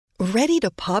Ready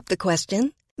to pop the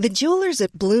question? The jewelers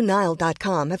at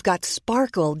BlueNile.com have got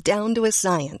sparkle down to a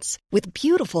science with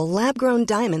beautiful lab-grown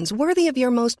diamonds worthy of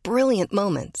your most brilliant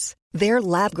moments. Their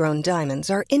lab-grown diamonds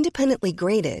are independently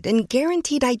graded and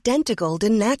guaranteed identical to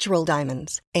natural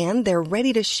diamonds, and they're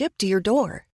ready to ship to your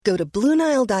door. Go to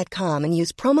BlueNile.com and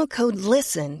use promo code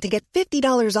LISTEN to get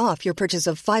 $50 off your purchase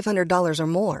of $500 or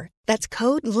more. That's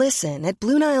code LISTEN at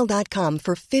BlueNile.com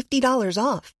for $50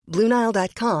 off.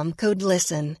 BlueNile.com, code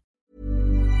LISTEN.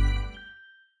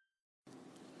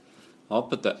 Ja,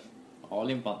 Petter. Ja,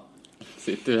 Limpan.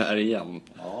 Sitter vi här igen.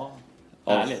 Ja,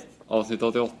 härligt. Avsnitt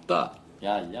 88.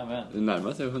 Jajamän. Det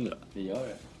närmar sig 100. Det gör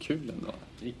det. Kul ändå.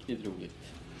 Riktigt roligt.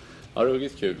 Ja,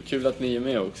 ruggigt kul. Kul att ni är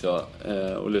med också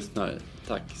och lyssnar.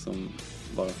 Tack som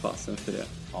bara fasen för det.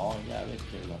 Ja, jävligt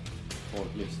kul att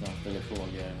folk lyssnar, ställer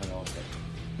frågor, hör av sig.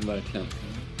 Verkligen.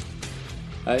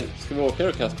 Nej, ska vi åka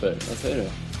då, Kasper? Vad säger du?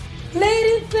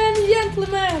 Ladies and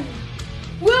gentlemen,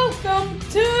 welcome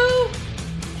to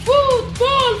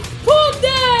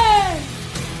Fotbollspodden!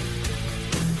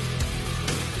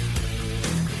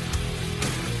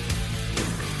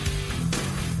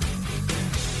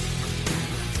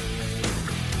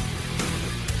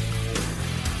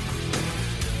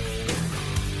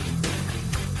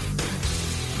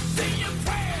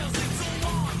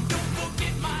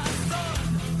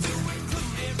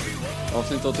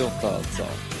 Avsnitt 88 alltså.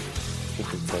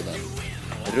 Fotbollspodden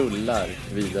rullar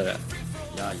vidare.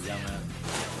 Jajamän.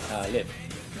 Härligt.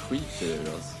 Skiter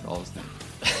ur oss avsnitt.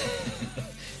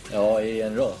 Ja, i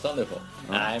en rasande form.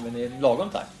 Ja. Nej, men i lagom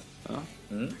takt. Ja.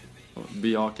 Och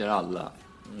bejakar alla.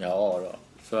 Ja då.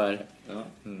 Så är det. Ja.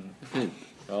 Fint.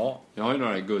 Ja. Jag har ju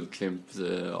några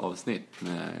guldklimps-avsnitt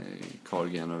med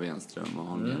Carlgren och Wenström och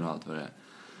Holmgren och allt vad det är.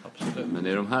 Absolut. Men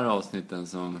det är de här avsnitten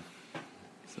som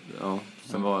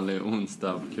vanlig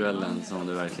onsdag på kvällen som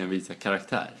det verkligen visar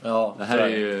karaktär. Ja, det här är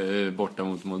ju borta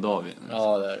mot Moldavien.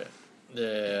 Ja, det är det.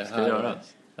 Det ska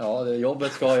göras. Ja, det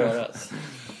jobbet ska göras.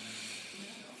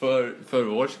 För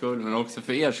vår skull, men också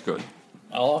för er skull.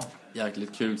 Ja.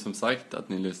 Jäkligt kul som sagt att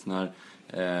ni lyssnar.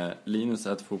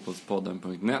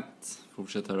 Linus@fotbollspodden.net.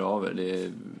 Fortsätt höra av er. Det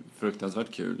är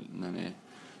fruktansvärt kul när ni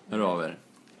hör av er.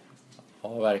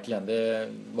 Ja, verkligen. Det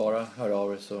är bara hör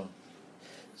av er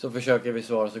så försöker vi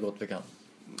svara så gott vi kan.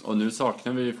 Och nu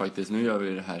saknar vi ju faktiskt, nu gör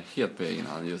vi det här helt på egen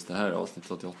hand, just det här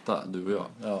avsnitt 88, du och jag.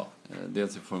 Ja.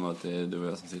 Dels i form av att det är du och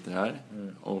jag som sitter här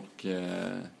och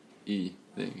i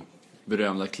det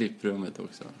berömda klipprummet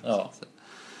också. Ja.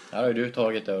 Här har du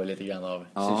tagit över lite grann av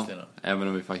sysslorna. Även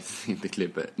om vi faktiskt inte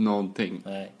klipper någonting.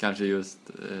 Nej. Kanske just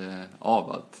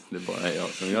av att det bara är jag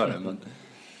som gör det, men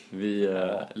vi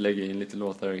lägger in lite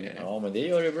låtar och grejer. Ja, men det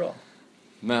gör det bra.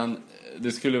 Men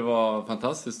det skulle vara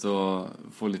fantastiskt att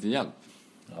få lite hjälp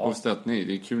och stöttning.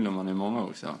 Det är kul när man är många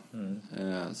också.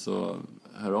 Så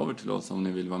hör av er till oss om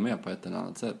ni vill vara med på ett eller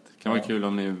annat sätt. Det kan vara kul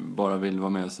om ni bara vill vara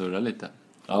med och surra lite.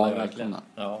 Ja, verkligen.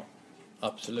 Ja,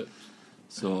 absolut.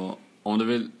 Så om du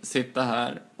vill sitta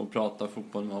här och prata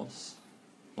fotboll med oss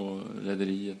och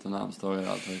rederiet och namnsdagar och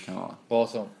allt vad det kan vara. Vad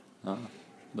som? Ja,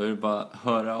 då är det bara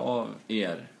höra av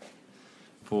er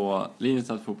på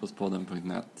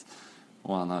linus@fotbollspodden.net.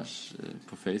 Och annars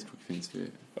på Facebook finns vi.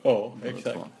 Ja,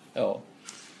 exakt. Ja.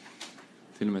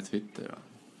 Till och med Twitter då.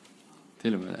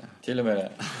 Till och med det. Till och med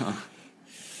det.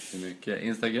 Det är mycket.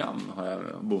 Instagram har jag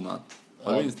bommat.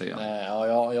 Har du Instagram? Nej,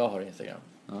 ja, jag har Instagram.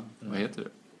 Ja. Vad heter du?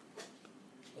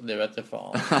 Det vet jag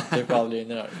fan. Typ aldrig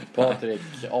inne där. Patrik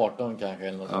 18 kanske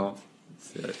eller något sånt.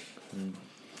 Ser det.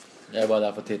 Jag är bara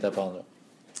där för att titta på andra.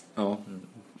 Ja.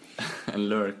 En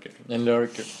lurker. En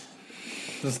lurker.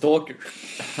 En stalker.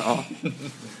 Ja.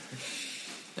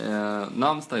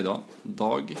 Namnsdag idag.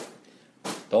 Dag.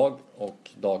 Dag och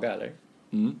dagar, eller?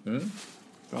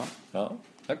 Bra. Ja,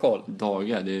 jag koll.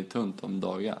 Dagar, det är tunt om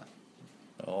dagar.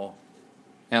 Ja.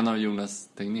 En av Jonas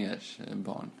Tegnérs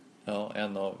barn. Ja,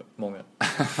 en av många.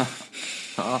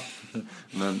 Ja,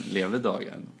 men lever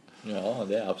dagar. Ja,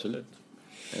 det är absolut.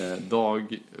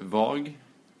 Dag Vag.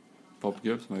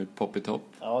 Popgrupp som har gjort Pop i Topp.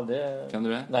 Ja, det... Kan du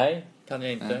det? Nej, kan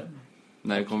jag inte. Nej.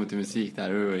 När det kommer till musik, där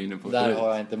är du inne på. Där har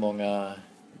jag inte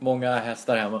många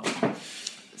hästar hemma.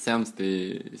 Sämst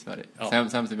i Sverige. Ja.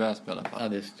 Sämst i Väsby i alla fall. Ja,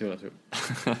 det skulle jag tro.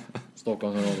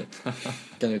 Stockholmsområdet.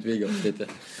 Kan utviga oss lite.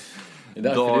 Det är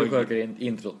därför du sköter in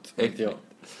introt. Inte jag.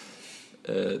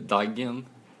 Daggen.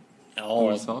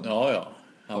 Ja,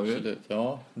 absolut.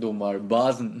 Ja,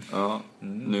 domarbasen. Ja,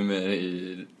 numera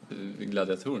i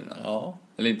Gladiatorerna. Ja.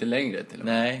 Eller inte längre till och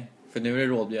med. Nej, för nu är det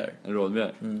rådbjär. En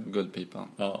rådbjär. Guldpipan.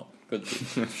 Ja,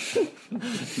 guldpipan.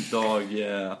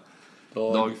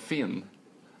 Dag Finn.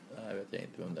 Nej, vet jag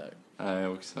inte vem det är. Är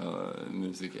också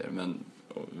musiker, men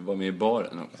var med i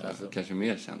baren också. Alltså. Kanske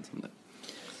mer känt som det.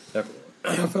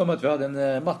 Jag har för mig att vi hade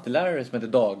en mattelärare som hette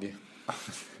Dag.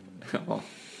 Ja.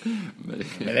 Men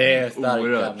det är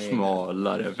oerhört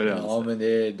smala referenser. Ja, men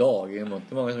det är Dag. Det är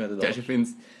inte många som heter Dag. Kanske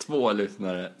finns 2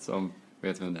 lyssnare som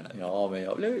vet vem det är. Ja, men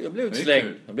jag blev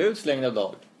utslängd. Jag blev utslängd av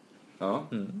Dag. Ja.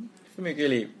 För mycket i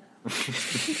liv.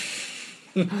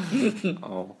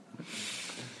 Ja.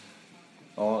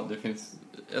 Ja, det finns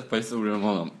ett par historier om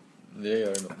honom. Det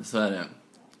gör det nog. Så är det.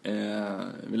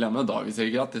 Vi lämnar Dag. Vi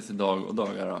säger grattis till Dag och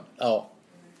Dagar då. Ja.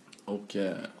 Och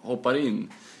hoppar in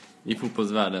i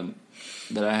fotbollsvärlden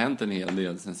där det har hänt en hel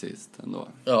del sen sist ändå.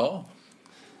 Ja.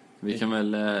 Vi kan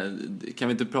väl kan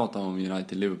vi inte prata om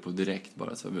United-Liverpool direkt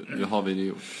bara, så har vi det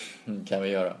gjort. Kan vi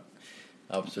göra.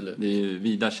 Absolut. Det är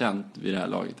vida känt vid det här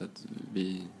laget att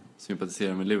vi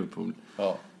sympatiserar med Liverpool.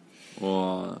 Ja.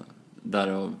 Och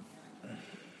därav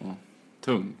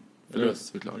tung förlust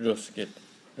såklart.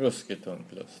 Ruskigt tung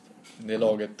förlust. Det är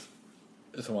laget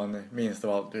som man minst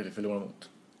av allt vill förlora mot.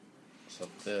 Så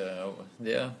att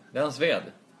det är en sved.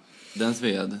 Den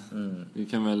sved. Vi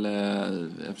kan väl,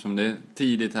 eftersom det är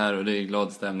tidigt här och det är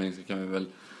glad stämning, så kan vi väl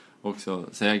också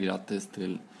säga grattis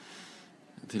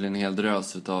till en hel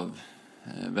drös av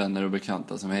vänner och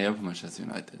bekanta som hejar på Manchester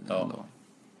United. Ja,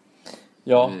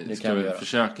 ja, det ska kan vi vi göra.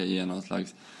 Försöka ge någon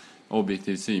slags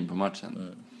objektiv syn på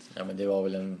matchen. Ja, men det var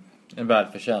väl en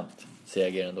välförtjänt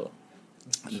seger ändå.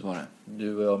 Det var det.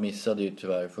 Du och jag missade ju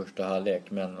tyvärr första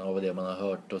halvlek, men av det man har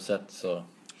hört och sett så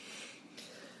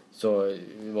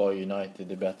var United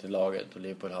det bättre laget, och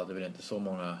Liverpool hade väl inte så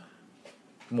många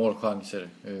målchanser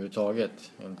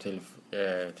överhuvudtaget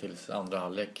tills andra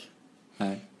halvlek.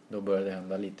 Nej. Då började det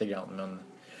hända lite grann, men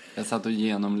jag satt och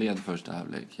genomled första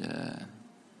halvlek.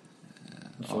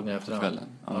 Såg ni efter kvällen?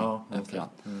 Ja, okay.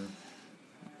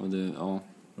 Och det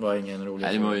var ingen rolig.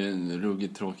 Nej, det var ju en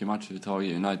ruggigt tråkig match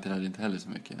överhuvudtaget. United hade inte heller så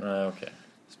mycket. Nej, okej.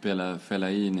 Spelade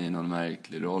Fellaini i någon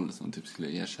märklig roll som typ skulle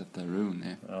ersätta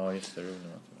Rooney. Ja, just det,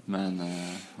 Rooney. Men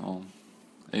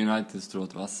United står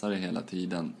åt vassare hela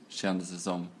tiden, kändes det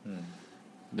som.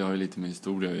 Det har ju lite med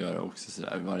historia att göra också så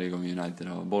där. Varje gång United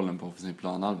har bollen på offensiv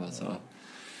planhalva så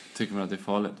tycker man att det är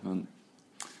farligt, men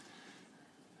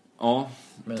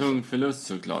tung förlust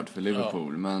såklart för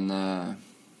Liverpool, men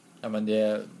ja, men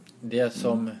det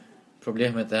som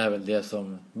problemet är väl det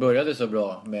som började så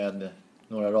bra med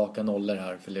några raka nollor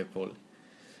här för Liverpool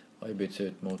har ju bytts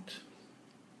ut mot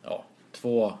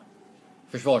 2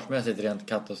 försvarsmässigt rent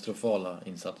katastrofala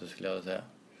insatser, skulle jag säga.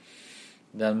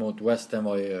 Den mot West Ham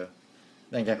var ju,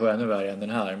 den kanske var ännu värre än den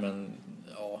här, men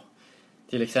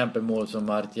till exempel mål som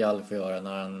Martial får göra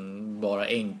när han bara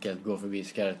enkelt går förbi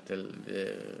Skrtel,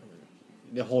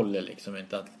 det håller liksom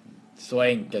inte. Att så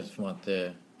enkelt får man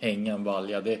inte hänga en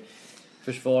balja.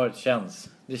 Försvaret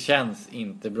känns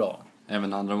inte bra.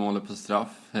 Även andra målet på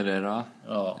straff, Herrera.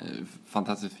 Ja.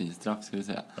 Fantastiskt fin straff, ska vi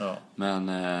säga. Ja. Men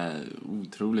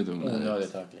otroligt onödigt.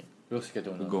 Onödigt tackling. Ruskigt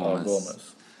onödigt.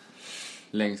 Gomez.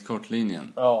 Längs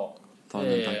kortlinjen. Ja. Ta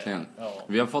den tacklingen. Ja.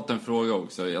 Vi har fått en fråga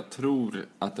också. Jag tror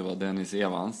att det var Dennis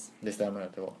Evans. Det stämmer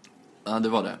att det var. Ja, det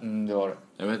var det. Det var det.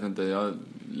 Jag vet inte, jag har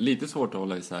lite svårt att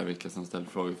hålla isär vilka som ställer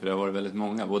frågor. För det har varit väldigt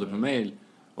många, både på mail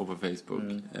och på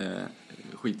Facebook.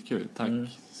 Skitkul, tack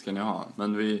ska ni ha.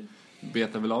 Men vi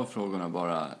betar väl av frågorna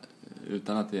bara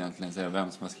utan att egentligen säga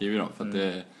vem som har skrivit dem. För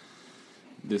att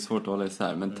det är svårt att hålla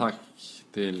isär. Men tack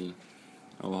till,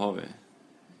 vad har vi?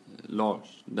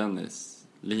 Lars, Dennis,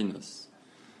 Linus,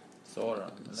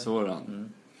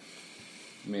 Soran.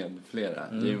 Med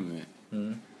flera, Jimmy.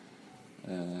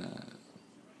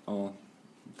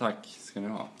 Tack ska ni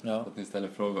ha för att ni ställer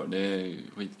frågor. Det är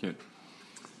skitkul.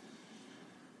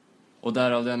 Och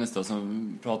därav Dennis då,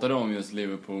 som pratade om just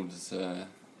Liverpools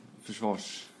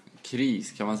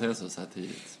försvarskris, kan man säga så här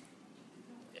tidigt?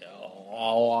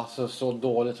 Ja, alltså så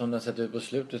dåligt som den sett ut på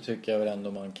slutet tycker jag väl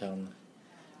ändå man kan.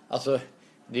 Alltså,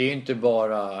 det är ju inte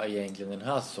bara egentligen den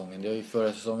här säsongen, det är ju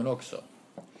förra säsongen också.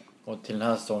 Och till den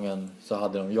här säsongen så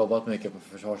hade de jobbat mycket på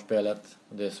försvarsspelet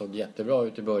och det såg jättebra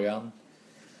ut i början.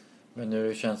 Men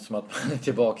nu känns det som att man är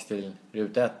tillbaka till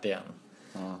ruta 1 igen.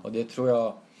 Och det tror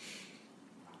jag,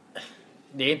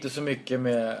 det är inte så mycket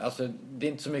med, alltså det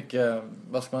är inte så mycket,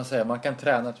 vad ska man säga, man kan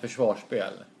träna ett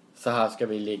försvarsspel. Så här ska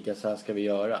vi ligga, så här ska vi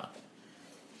göra.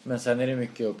 Men sen är det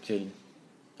mycket upp till,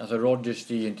 alltså Rodgers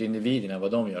styr ju inte individerna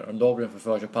vad de gör. Om Dobrin får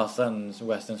för sig att passa en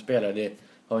Western-spelare, det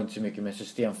har inte så mycket med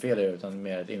systemfel utan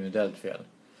mer ett individuellt fel.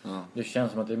 Det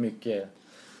känns som att det är mycket,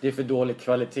 det är för dålig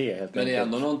kvalitet helt enkelt. Men det är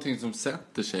ändå någonting som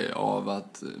sätter sig av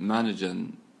att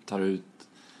managern tar ut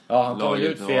han tar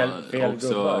ut fel också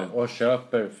gubbar och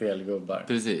köper fel gubbar.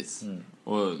 Precis.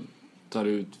 Och tar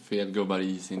ut fel gubbar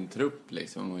i sin trupp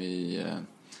liksom, och i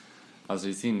alltså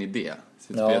i sin idé,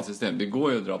 sitt spelsystem. Det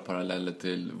går ju att dra paralleller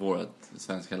till vårt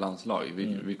svenska landslag.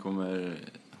 Vi kommer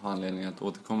ha anledning att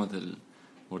återkomma till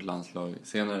vårt landslag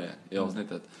senare i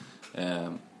avsnittet.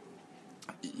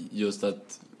 Just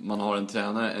att man har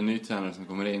en ny tränare som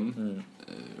kommer in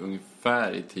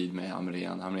ungefär i tid med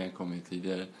Hamrén. Hamrén kom ju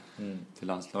tidigare till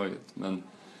landslaget. Men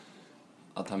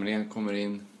att Hamrén kommer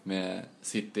in med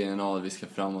sitt DNA, vi ska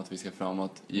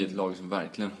framåt i ett lag som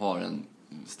verkligen har en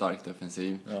stark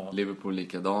defensiv. Liverpool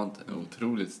likadant, en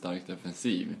otroligt stark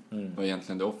defensiv. Var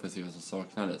egentligen det offensiva som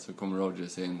saknades. Så kommer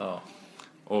Rodgers in.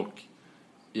 Och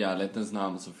i ärlighetens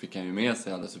namn så fick han ju med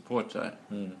sig alla supportrar.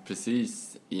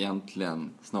 Precis egentligen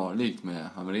snarlikt med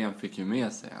Hamrén fick ju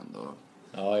med sig ändå.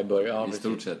 Ja, i början. I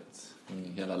stort sett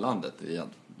hela landet.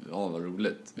 Vad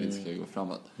roligt, vi ska gå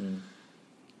framåt.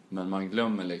 Men man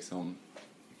glömmer liksom...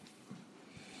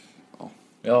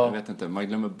 Jag vet inte, man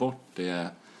glömmer bort det.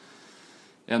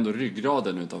 Ändå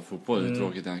ryggraden utav fotboll, hur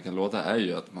tråkigt det kan låta, är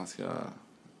ju att man ska...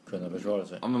 kunna försvara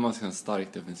sig. Ja, men man ska ha en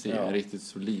stark defensiv, en riktigt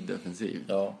solid defensiv.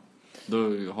 Ja. Då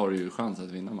har du ju chans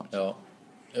att vinna match. Ja,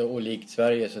 och likt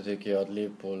Sverige så tycker jag att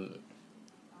Liverpool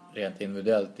rent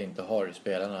individuellt inte har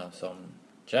spelarna som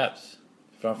krävs.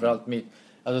 Framförallt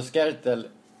alltså Skrtel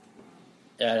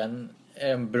är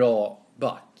en bra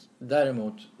back.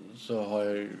 Däremot så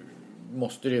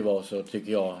måste det ju vara så,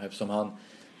 tycker jag, eftersom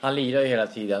han lirar ju hela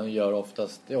tiden och gör det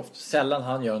är ofta sällan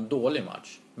han gör en dålig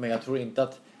match. Men jag tror inte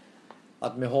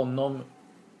att med honom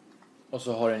och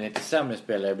så har en lite sämre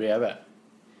spelare bredvid.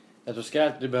 Jag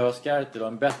tror du behöver Skrtel och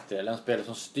en bättre, eller en spelare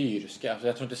som styr. Jag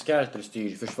tror inte Skrtel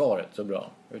styr försvaret så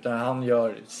bra, utan han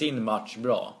gör sin match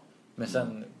bra. Men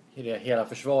sen hela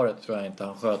försvaret tror jag inte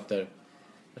han sköter.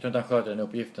 Jag tror inte han sköter den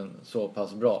uppgiften så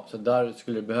pass bra. Så där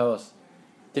skulle det behövas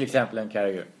till exempel en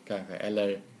Carragher kanske,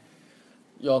 eller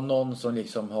någon som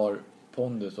liksom har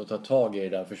pondus och tar tag i det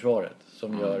där försvaret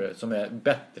som är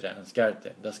bättre än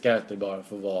Skrtel. Där Skrtel bara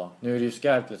får vara. Nu är det ju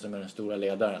Skrtel som är den stora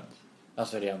ledaren.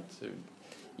 Alltså rent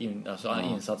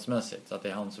insatsmässigt, så att det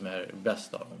är han som är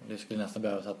bäst av dem. Det skulle nästan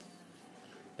behövas att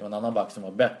det var en annan back som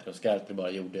var bättre och Skrtel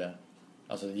bara gör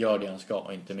det han ska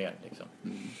och inte mer liksom.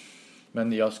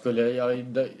 Men jag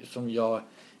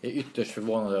är ytterst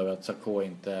förvånad över att Sakho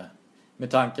inte,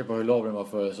 med tanke på hur Lovren var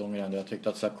förra säsongen ändå, jag tyckte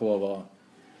att Sakho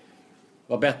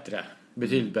var bättre,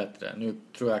 betydligt bättre. Nu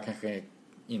tror jag kanske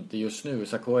inte just nu,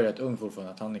 Sakho är rätt ung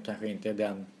fortfarande, att han kanske inte är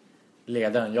den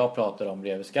ledaren jag pratar om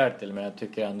bredvid Skrtel, men jag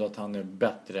tycker ändå att han är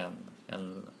bättre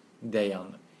än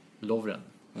Dejan Lovren.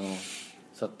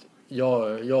 Så att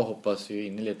jag hoppas ju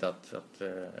innerligt att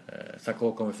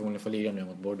Sakho kommer förmodligen få lira nu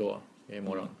mot Bordeaux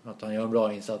imorgon. Att han gör en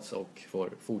bra insats och får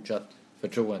fortsatt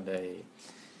förtroende i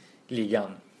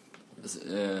ligan.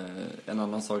 En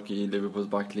annan sak i Liverpools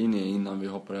backlinje innan vi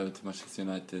hoppar över till Manchester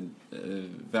United,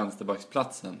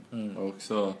 vänsterbacksplatsen har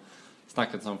också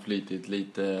snackats om flitigt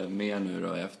lite mer nu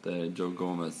då efter Joe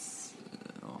Gomez,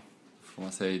 får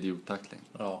man säga, idiottackling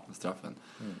på straffen.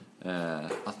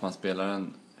 Att man spelar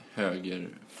en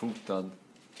högerfotad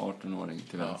 18-åring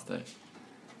till vänster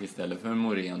istället för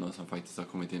Moreno som faktiskt har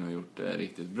kommit in och gjort det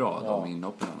riktigt bra, de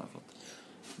inhoppen han har fått.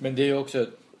 Men det är ju också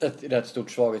ett rätt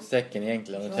stort svaghetstecken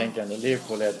egentligen. Jag tänker ändå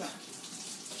Liverpool är ett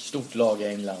stort lag i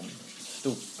England.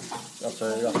 Alltså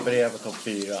aspirerar på topp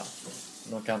 4.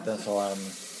 De kan inte ens ha en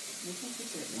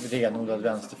renodlad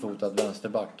vänsterfotad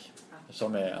vänsterback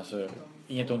som är, alltså,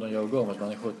 inget ont om Joe Gomez,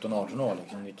 man är 17-18 år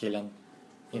liksom. Det är killen,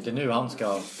 inte nu han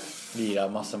ska lira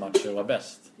massa matcher och vara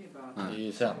bäst. Det är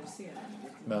ju sen.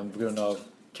 Men på grund av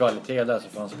kvalitet där så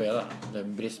får han spela. Det är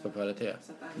en brist på kvalitet.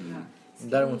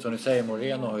 Däremot som du säger,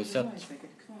 Moreno har ju sett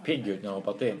pigg ut när han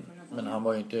hoppat in. Men han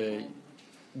var ju inte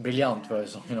briljant för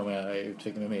säsongen om jag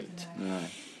uttrycker mig milt.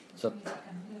 Så att,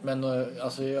 men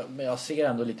alltså, jag ser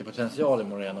ändå lite potential i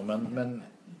Moreno. Men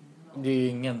det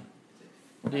är ju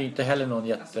det är inte heller någon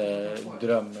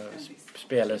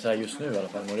jättedrömspelare så här just nu i alla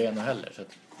fall, Moreno heller. Så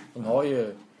att de har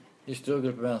ju, det är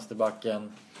struggle på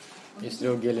vänsterbacken, det är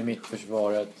struggle i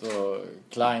mittförsvaret, och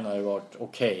Klein har ju varit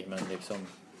okej, men liksom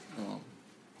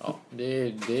det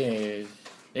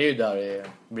är ju där det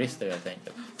brister helt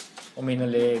enkelt. Och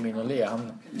Mignolet,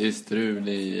 han... Det är strul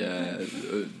i,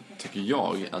 tycker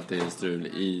jag, att det är strul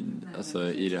i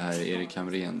det här Erik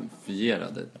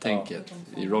Hamrén-fierade tänket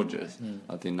i Rodgers.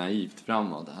 Att det är naivt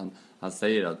framåt. Han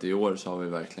säger att i år så har vi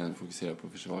verkligen fokuserat på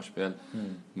försvarsspel.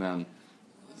 Men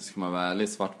ska man vara ärlig,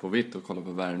 svart på vitt och kolla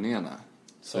på värvningarna,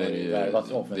 så är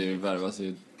det värvas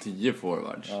ju 10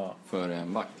 forwards före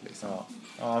en back liksom.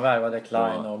 Han värvade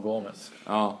Klein och Gomez.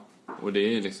 Ja, och det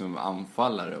är liksom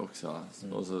anfallare också.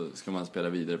 Och så ska man spela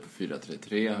vidare på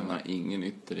 4-3-3. Man har ingen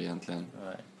ytter egentligen.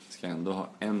 Ska ändå ha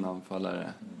en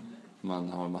anfallare. Man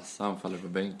har massa anfallare på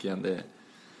bänken.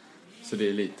 Så det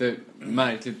är lite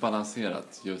märkligt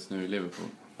balanserat just nu i Liverpool.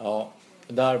 Ja,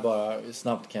 där bara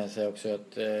snabbt kan jag säga också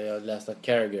att jag läste att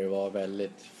Carragher var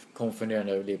väldigt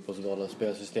konfunderande över Liverpools valda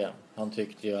spelsystem. Han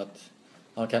tyckte ju att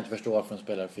han kan inte förstå varför de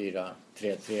spelar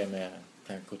 4-3-3 med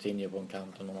kanske Coutinho på en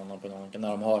kant och någon annan på en annan kant. När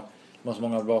de har så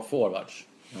många bra forwards.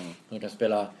 De kan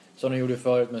spela som de gjorde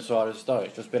förut med Suarez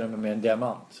Sturridge. Då spelar de med en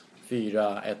diamant.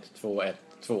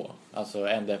 4-1-2-1-2. Alltså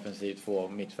en defensiv, 2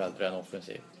 mittfältare, en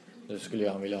offensiv. Då skulle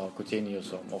han vilja ha Coutinho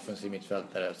som offensiv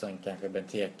mittfältare. Och sen kanske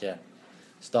Benteke,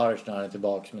 Sturridge när han är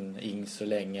tillbaka, men Ings så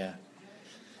länge.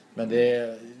 Men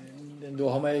då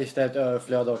har man ju istället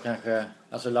överflöd av kanske,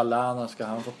 alltså Lallana, ska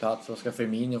han få plats och ska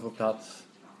Firmino få plats?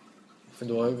 För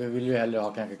då vill ju hellre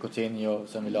ha kanske Coutinho,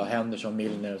 sen vill ha Henderson,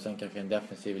 Milner och sen kanske en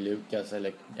defensiv Lucas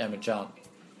eller Emre Can.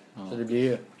 Så det blir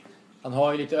ju, han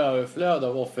har ju lite överflöd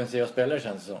av offensiva spelare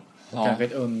känns det som. Och kanske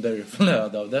ett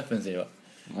underflöd av defensiva.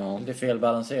 Det är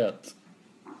felbalanserat.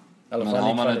 Men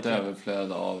har man ett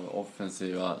överflöd av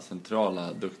offensiva,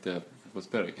 centrala, duktiga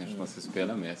fotbollsspelare kanske man ska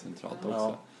spela mer centralt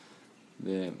också.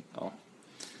 Det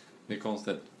är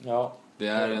konstigt. Ja. Det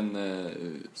är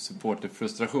en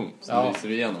supporterfrustration som lyser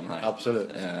igenom här. Absolut,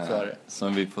 så är det.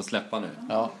 Som vi får släppa nu.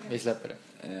 Ja, vi släpper det.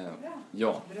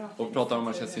 Och pratar om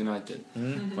Manchester United.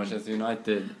 Manchester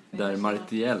United där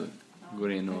Martial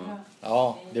går in och...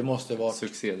 Ja, det måste vara...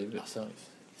 Succé. Alltså,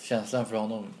 känslan för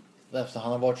honom... Efter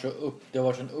han har varit det har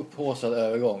varit en upphaussad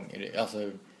övergång.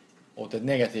 Alltså, åt det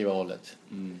negativa hållet.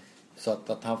 Så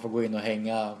att han får gå in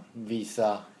och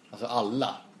visa... Alltså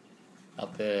alla.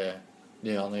 Att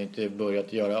han har ju inte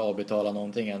börjat avbetala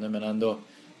någonting ännu, men ändå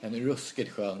en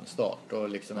ruskigt skön start och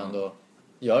liksom ändå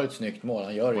gör ett snyggt mål.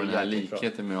 Han gör det. Och den här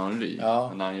likheten med Henry.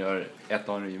 Ja. När han gör ett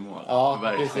Henry-mål.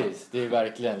 Ja, precis. Det är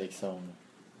verkligen liksom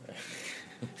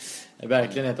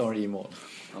verkligen ett Henry-mål.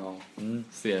 Ja.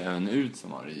 Ser även ut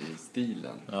som Henry i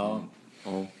stilen. Ja.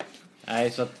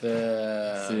 Nej, så att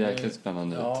ser jäkligt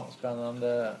spännande ut. Ja,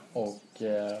 spännande och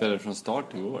spelade från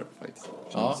start igår faktiskt.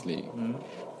 Champions League.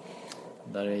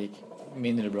 Där det gick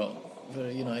mindre bra för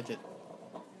United.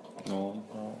 Ja,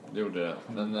 det gjorde det.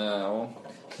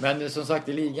 Men som sagt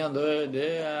i ligan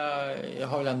jag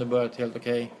har väl ändå börjat helt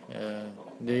okej.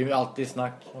 Det är ju alltid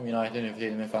snack om United nu för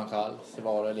tiden med Van Gaal.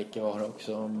 Vara eller icke vara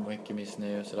också. Mycket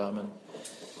missnöje och sådär. Men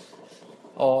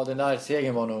den där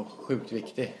segern var nog sjukt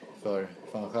viktig för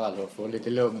Van Gaal att få lite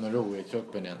lugn och ro i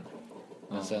truppen igen.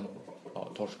 Men sen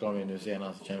torskade de ju nu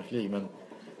senast i Champions League.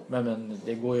 Men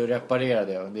det går ju att reparera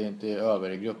det och det är inte över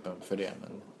i gruppen för det. Men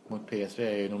mot PSV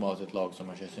är ju normalt ett lag som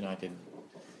Manchester United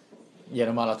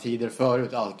genom alla tider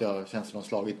förut alltid har känns som de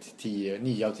slagit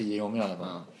 9 av 10 gånger i alla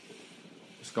fall.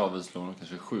 Ska väl slå dem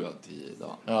kanske 7 av 10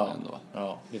 idag ändå.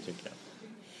 Ja, det tycker jag.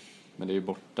 Men det är ju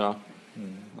borta.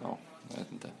 Ja, jag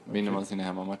vet inte. Vinner man sina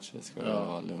hemmamatcher ska det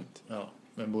vara lugnt. Ja,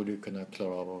 men borde ju kunna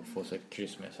klara av att få sig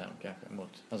kryss med sen kanske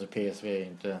mot. Alltså PSV är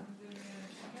inte...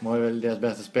 Deras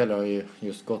bästa spelare har ju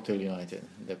just gått till United.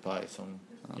 Depay som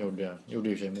gjorde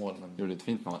ju sig mål. Men... Gjorde ett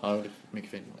fint mål. Ja, gjorde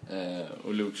mycket fint mål.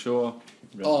 Och Luke Shaw.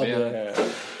 Det är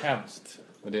hemskt.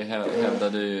 Och det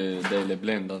hävdade ju Daley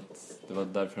Blind att det var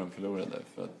därför de förlorade.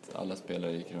 För att alla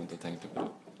spelare gick runt och tänkte på det.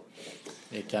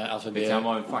 Det kan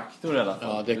vara en faktor i alla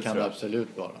fall. Ja, det kan det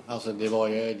absolut vara. Alltså det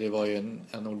var ju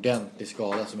en ordentlig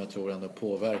skada som jag tror ändå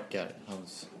påverkar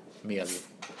hans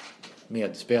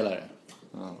medspelare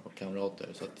och kamrater.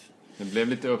 Så att... Det blev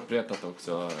lite uppretat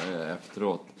också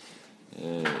efteråt.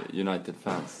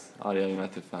 Arga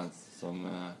United-fans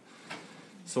som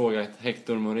såg att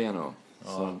Hector Moreno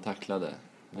som tacklade.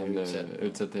 Han blev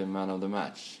utsett till man of the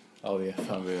match. Av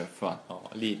UEFA. Ja,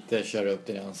 lite köra upp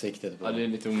den i ansiktet. Ja, det är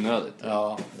lite onödigt.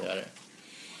 Ja, det är det.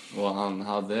 Och han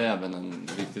hade även en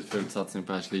riktigt full satsning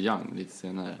på Ashley Young lite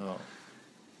senare. Ja.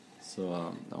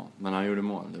 Så, men han gjorde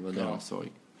mål, det var det han såg.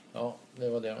 Ja, det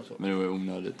var det han såg. Men det var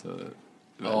onödigt att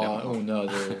välja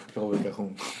onödig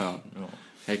provokation. Ja.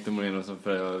 Hector Moreno som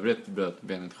för övrigt bröt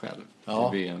benet själv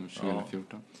i VM 2014.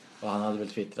 Ja. Och han hade väl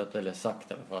twittrat eller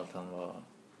sagt i alla fall att han var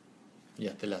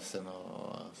jätteledsen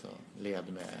och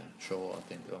led med Shaw att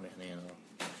det inte var meningen.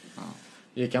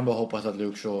 Vi kan bara hoppas att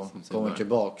Luke Shaw kommer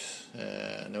tillbaks.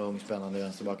 En ung spännande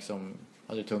vänsterback som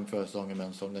hade tungt förra säsongen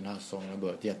men som den här säsongen har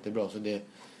börjat jättebra. Så det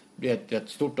blir ett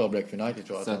stort avbräck för United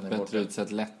tror jag. Sett bättre ut,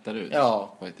 sett lättare ut.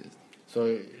 Ja, faktiskt.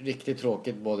 Så riktigt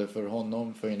tråkigt både för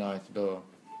honom, för United och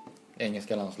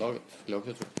engelska landslaget. Skulle jag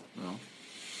också tro.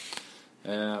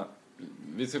 Ja.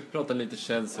 Vi ska prata lite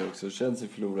Chelsea också. Chelsea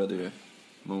förlorade ju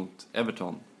mot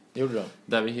Everton. Gjorde de?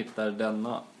 Där vi hittar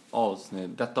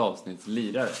detta avsnitts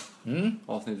lirare.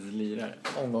 Avsnittets lirare.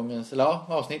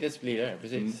 Avsnittets lirare,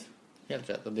 precis. Helt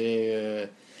rätt. Och det är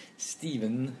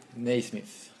Steven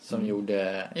Naismith som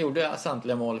gjorde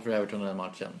samtliga mål för Everton i den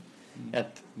matchen.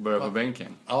 Börjar på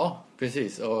bänken. Ja,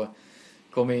 precis. Och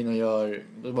kommer in och gör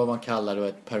vad man kallar då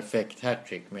ett perfekt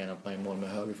hattrick, med att man är mål med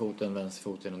högerfoten,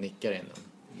 vänsterfoten och nickar in den.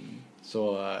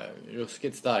 Så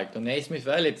ruskigt starkt. Och Naismith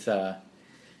är lite så här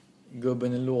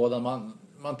gubben i lådan.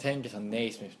 Man tänker så här,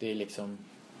 Naismith, det är liksom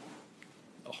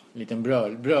en liten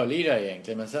bröllirare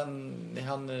egentligen. Men sen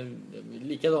han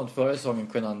likadant förra säsongen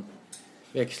kunde han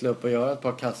växla upp och göra ett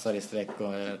par kassar i sträck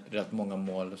och rätt många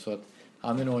mål. Så att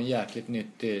han är nog en jäkligt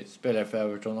nyttig spelare för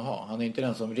Everton att ha. Han är inte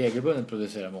den som regelbundet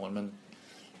producerar mål, men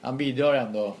han bidrar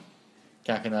ändå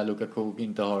kanske när Lukaku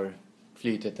inte har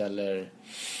flytet eller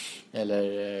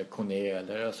Kone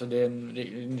eller, alltså det är en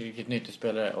riktigt nyttig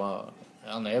spelare, och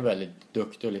han är väldigt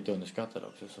duktig och lite underskattad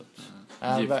också, så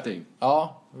att, giftig.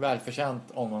 Ja, välförtjänt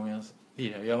omgångens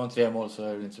lirare. Gör man 3 mål så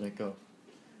är det inte så mycket att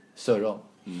surra om.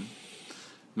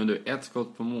 Men du, 1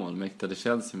 skott på mål mäktade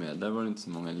Chelsea med. Där var det inte så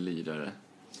många lirare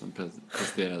som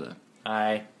presterade.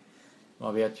 Nej,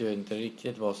 man vet ju inte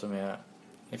riktigt vad som är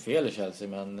fel i Chelsea,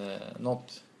 men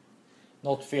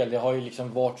något fel. Det har ju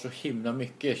liksom varit så himla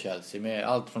mycket i Chelsea, med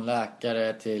allt från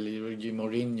läkare till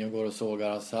Mourinho går och sågar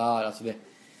Hazard. Alltså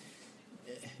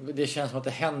det känns som att det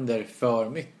händer för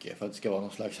mycket för att det ska vara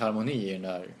någon slags harmoni i den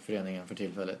där föreningen för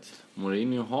tillfället.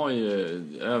 Mourinho har ju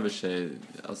över sig,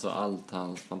 alltså allt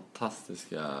hans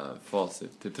fantastiska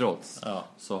facit till trots,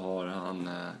 så har han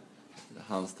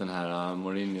hans den här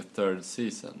Mourinho third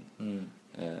season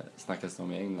snackas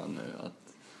om i England nu,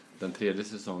 att den 3:e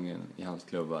säsongen i hans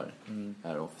klubbar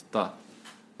är ofta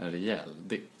en rejäl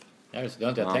dipp. Ja, det har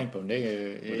inte jag tänkt på, men det är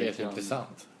ju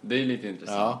intressant. Det är lite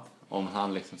intressant. Om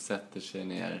han liksom sätter sig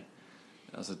ner,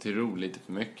 alltså till ro lite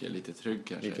för mycket, lite trygg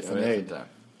kanske. Lite förnöjd.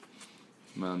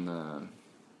 Men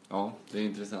ja, det är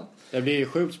intressant. Det blir ju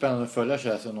sjukt spännande att följa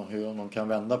Chelsea och hur de kan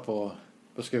vända på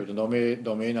skuten.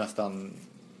 De är ju nästan,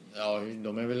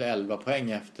 de är väl 11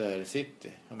 poäng efter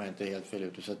City, om jag inte är helt fel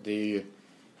ute. Så att det är ju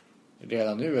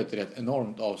redan nu ett rätt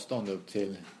enormt avstånd upp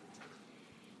till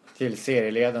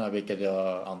serieledarna, vilket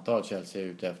jag antar att Chelsea är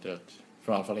ute efter, att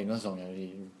från alla fall innan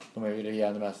säsongen. De är ju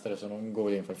regerande mästare, så de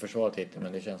går in för att försvara titeln,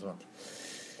 men det känns som att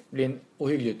det blir en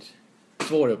ohyggligt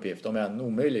svår uppgift, om än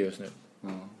omöjlig just nu.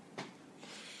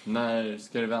 När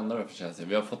ska det vända då för Chelsea?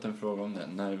 Vi har fått en fråga om det.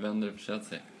 När vänder det för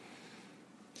Chelsea?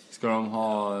 Ska de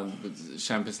ha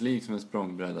Champions League som en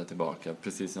språngbräda tillbaka,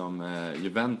 precis som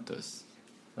Juventus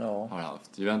har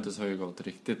haft? Juventus har ju gått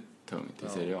riktigt tungt i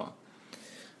Serie A.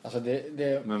 Alltså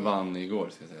men vann igår,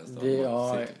 ska jag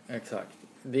säga. Exakt.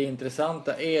 Det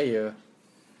intressanta är ju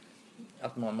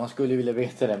att man skulle vilja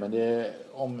veta det, men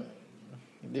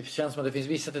det känns som att det finns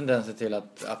vissa tendenser till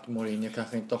att Mourinho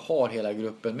kanske inte har hela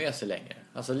gruppen med sig längre.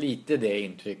 Alltså lite det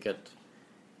intrycket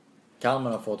kan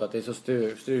man ha fått, att det är så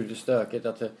struligt stökigt,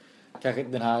 att kanske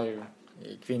den här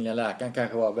kvinnliga läkaren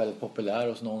kanske var väldigt populär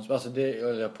hos någon. Alltså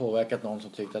det har påverkat någon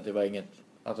som tyckte att det var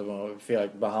att det var fel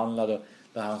behandlad, och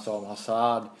det han sa om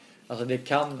Hazard. Alltså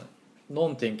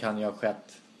någonting kan ju ha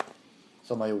skett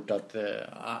som har gjort att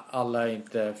alla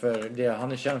inte, för det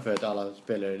han är känd för, att alla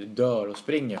spelare dör och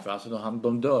springer för. Alltså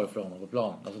de dör för honom på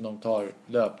plan. Alltså de tar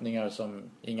löpningar som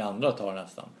inga andra tar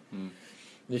nästan.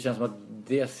 Det känns som att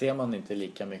det ser man inte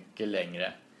lika mycket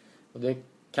längre. Och det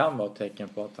kan vara ett tecken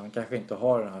på att han kanske inte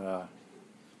har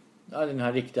den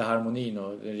här riktiga harmonin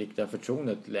och det riktiga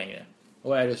förtroendet längre.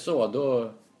 Och är det så,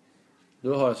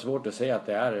 då har jag svårt att säga att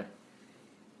det är...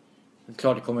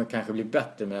 Klart det kommer kanske bli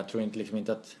bättre, men jag tror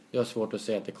inte att jag har svårt att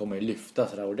säga att det kommer lyfta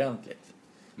så där ordentligt.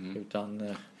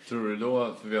 Utan, tror du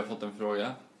då, för vi har fått en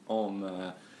fråga om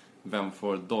vem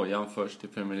får dojan först i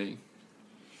Premier League?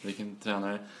 Vilken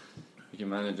tränare, vilken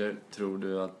manager tror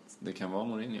du att det kan vara?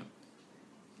 Mourinho?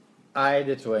 Nej,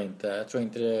 det tror jag inte. Jag tror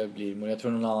inte det blir Mourinho. Jag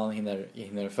tror någon annan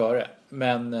hinner före.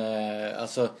 Men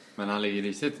alltså... Men han ligger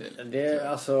risigt till? Det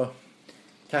alltså...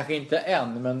 Kanske inte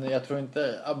än, men jag tror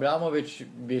inte... Abramovic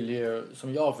vill ju,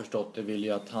 som jag har förstått det, vill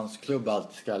ju att hans klubb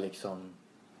alltid ska liksom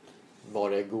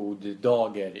vara god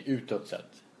dagar utåt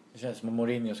sett. Det känns som att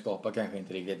Mourinho skapar kanske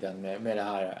inte riktigt den med det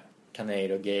här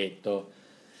Canero Gate, och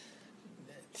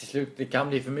till slut det kan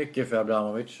bli för mycket för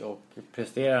Abramovic, och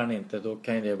presterar han inte, då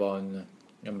kan ju det vara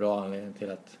en bra anledning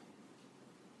till att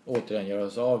återigen göra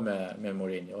oss av med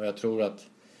Mourinho. Och jag tror att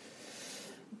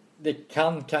det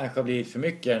kan kanske bli för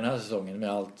mycket den här säsongen med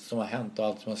allt som har hänt och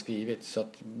allt som har skrivits. Så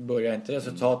att börjar inte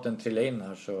resultaten trilla in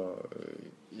här, så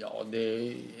ja,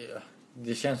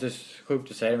 det känns ju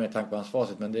sjukt att säga det med tanke på hans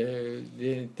facit, men det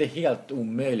är inte helt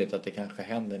omöjligt att det kanske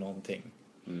händer någonting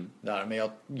där. Men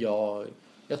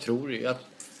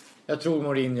jag tror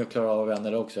Mourinho klarar av att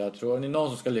vända det också. Jag tror, om det är någon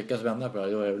som ska lyckas vända på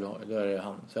det, då är det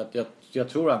han. Så att jag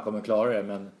tror han kommer klara det,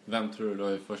 men... Vem tror du då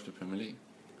är först i Premier League?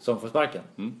 som får sparken.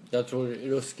 Jag tror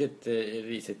ruskigt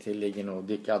risigt till ligger nog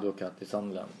Dick Advocat i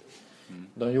Sunderland.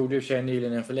 De gjorde ju sig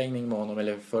nyligen en förlängning med honom,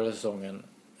 eller förra säsongen.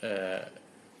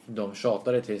 De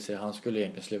tjatade till sig, han skulle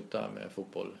egentligen sluta med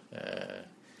fotboll.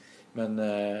 Men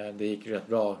det gick rätt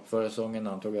bra förra säsongen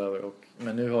när han tog över.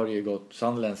 Men nu har det ju gått,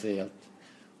 Sunderland ser helt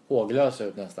håglösa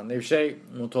ut nästan. I och för sig,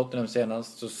 mot Tottenham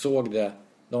senast så såg det,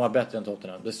 de var bättre än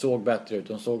Tottenham. Det såg bättre ut,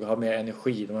 de har mer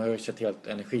energi, de har sett helt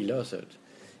energilösa ut.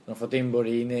 De har fått in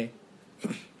Borini.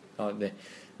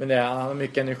 Men han har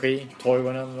mycket energi.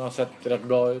 Toivonen har sett rätt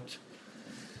bra ut.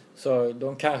 Så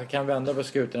de kanske kan vända på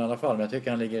skuten i alla fall. Men jag tycker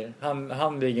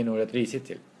han ligger nog rätt risigt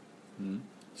till.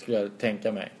 Skulle jag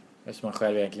tänka mig. Eftersom han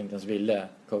själv egentligen inte ens ville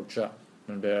coacha.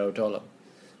 Men blev övertalad.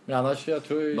 Men annars jag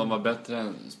tror... De var bättre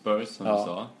än Spurs som du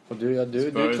sa. Och du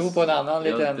tror på en annan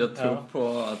liten... Jag tror på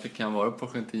att det kan vara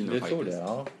Pochettino faktiskt. Tror det,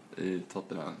 ja. I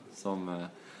Tottenham. Som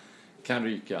kan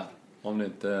ryka. Om det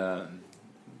inte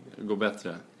går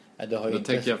bättre. Då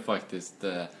tänker jag faktiskt...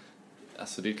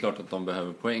 Alltså det är klart att de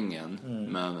behöver poängen.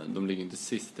 Men de ligger inte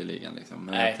sist i ligan liksom.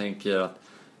 Men jag tänker att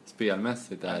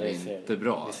spelmässigt är det inte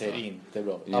bra. Det ser inte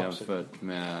bra. Jämfört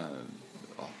med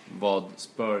vad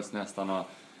Spurs nästan har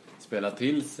spelat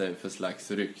till sig för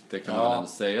slags rykte, kan man ändå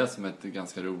säga, som ett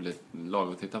ganska roligt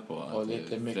lag att titta på. Och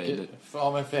lite mycket,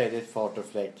 men frejdigt, fart och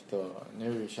fläkt. Och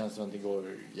nu känns det som att det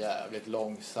går jävligt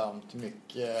långsamt.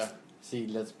 Mycket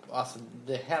sidleds. Alltså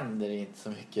det händer inte så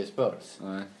mycket i Spurs.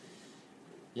 Nej.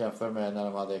 Jämför med när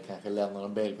de hade kanske lämnat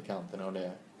en Bale på kanten och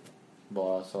det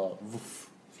bara så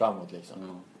framåt liksom.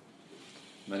 Ja.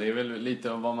 Men det är väl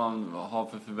lite om vad man har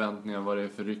för förväntningar, vad det är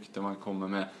för rykte man kommer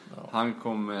med.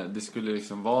 Ja. Det skulle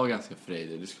liksom vara ganska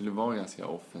frejdigt, det skulle vara ganska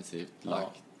offensivt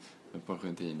lagt med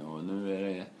Pochettino. Och nu är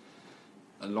det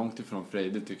långt ifrån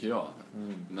frejdigt tycker jag.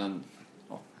 Men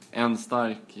en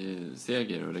stark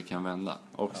seger och det kan vända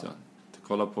också.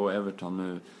 Kolla på Everton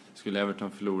nu. Skulle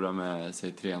Everton förlora med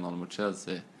säg 3-0 mot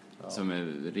Chelsea, som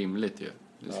är rimligt ju.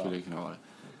 Det skulle ju kunna vara.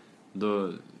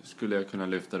 Då skulle jag kunna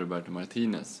lyfta Roberto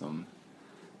Martinez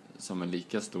som en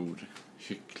lika stor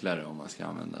hycklare, om man ska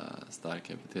använda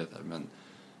starka epiteter, men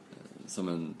som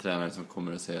en tränare som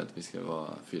kommer att säga att vi ska vara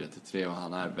 4-3, och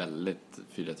han är väldigt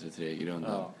 4-3 i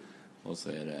grunden. Ja. Och så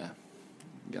är det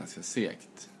ganska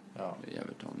segt i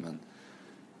Everton, men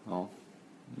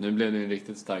nu blev det en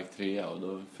riktigt stark trea och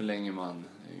då förlänger man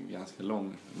ganska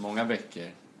många veckor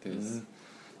tills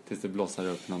det blossar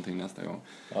upp någonting nästa gång.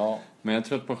 Ja. Men jag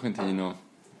tror att Pochettino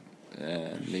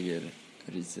ligger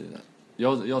risigt där.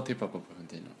 Jag tippar på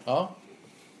Pochettino. Ja.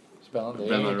 Spännande.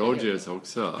 Brennan Rodgers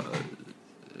också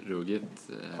ruggigt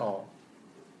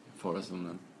förra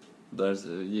säsongen.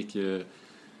 Där gick ju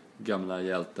gamla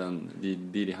hjälten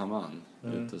Didi Hamann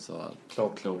ut och sa att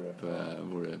Klopp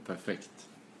vore perfekt.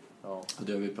 Ja. Och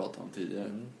det har vi pratat om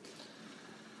tidigare.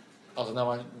 Alltså när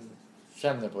man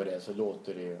känner på det så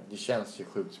låter det känns ju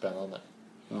sjukt spännande.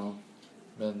 Ja.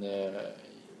 Men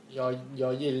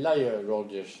jag gillar ju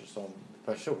Rodgers som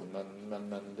person,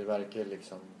 men det verkar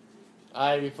liksom...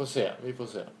 Nej, vi får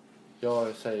se.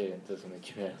 Jag säger inte så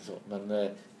mycket mer än så, men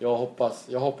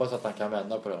jag hoppas att han kan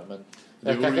vända på det. Men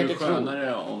det vore ju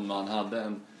skönare om man hade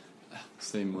en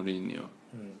säg Mourinho.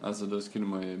 Alltså då skulle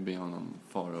man ju be honom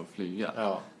fara och flyga.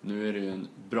 Ja. Nu är det ju en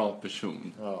bra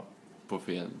person på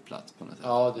fel plats på något sätt.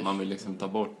 Ja, man vill liksom ta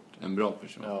bort en bra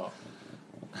person. Ja.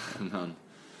 Men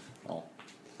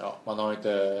man har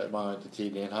inte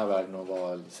tid i den här världen att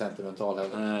vara sentimental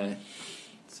heller. Nej,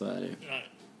 så är det ju.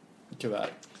 Tyvärr.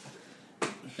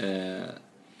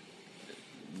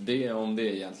 Det om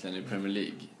det egentligen i Premier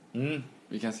League.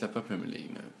 Vi kan släppa Premier League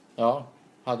nu. Ja.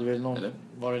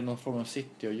 Var det någon fråga om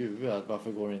City och Juve?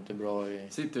 Varför går det inte bra i...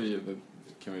 City och Juve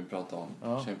kan vi prata om.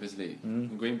 Ja. Champions League.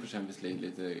 Gå in på Champions League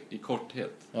lite i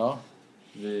korthet. Ja.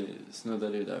 Vi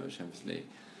snuddade ju där över Champions League.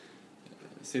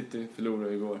 City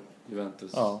förlorade igår.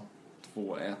 Juventus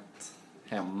 2-1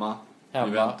 hemma.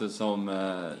 Juventus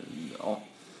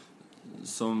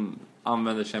som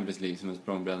använder Champions League som en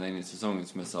språngbräda in i säsongen,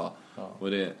 som jag sa. Ja.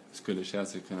 Och det skulle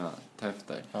Chelsea kunna ta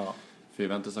efter. Ja. För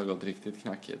Juventus har gått riktigt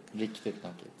knackigt.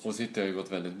 Och City har ju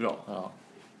gått väldigt bra. Ja.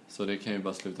 Så det kan ju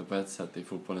bara sluta på ett sätt i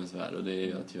fotbollens värld, och det är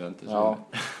ju att Juventus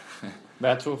Men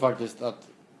jag tror faktiskt att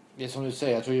det är som du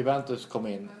säger, jag tror Juventus kom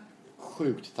in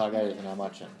sjukt taggade i den här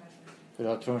matchen. För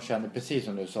jag tror de kände precis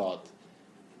som du sa att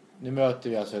nu möter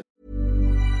vi alltså...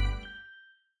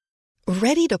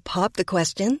 Ready to pop the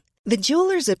question? The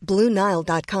jewelers at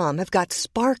BlueNile.com have got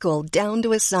sparkle down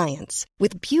to a science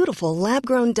with beautiful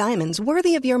lab-grown diamonds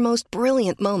worthy of your most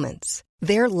brilliant moments.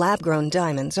 Their lab-grown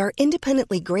diamonds are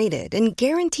independently graded and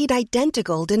guaranteed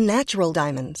identical to natural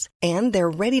diamonds, and they're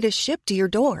ready to ship to your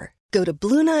door. Go to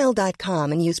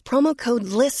BlueNile.com and use promo code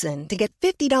LISTEN to get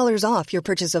 $50 off your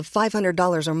purchase of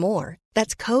 $500 or more.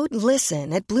 That's code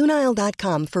LISTEN at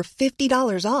BlueNile.com for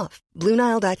 $50 off.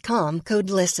 BlueNile.com, code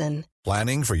LISTEN.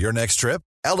 Planning for your next trip?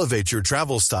 Elevate your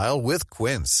travel style with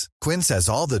Quince. Quince has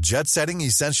all the jet-setting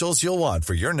essentials you'll want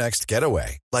for your next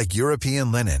getaway, like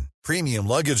European linen, premium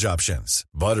luggage options,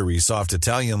 buttery soft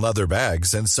Italian leather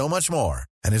bags, and so much more.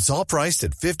 And it's all priced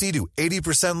at 50 to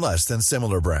 80% less than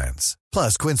similar brands.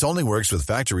 Plus, Quince only works with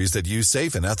factories that use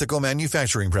safe and ethical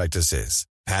manufacturing practices.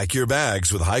 Pack your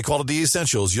bags with high-quality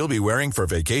essentials you'll be wearing for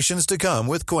vacations to come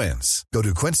with Quince. Go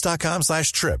to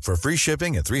quince.com/trip for free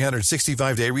shipping and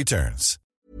 365-day returns.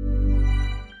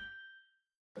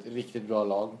 Ett riktigt bra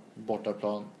lag,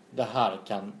 bortaplan. Det här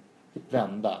kan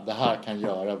vända. Det här kan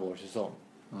göra vår säsong.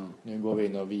 Nu går vi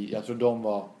in och jag tror de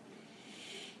var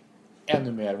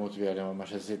ännu mer motiverade än vad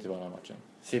Manchester City var den här matchen.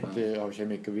 City har sig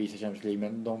mycket att visa i Champions League,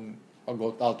 men de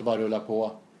har alltid bara rulla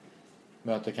på.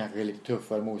 Möter kanske lite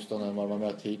tuffare motstånd än vad man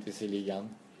mött hittills i ligan.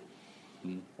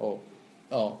 Och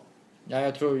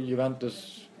jag tror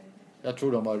Juventus, jag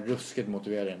tror de var ruskigt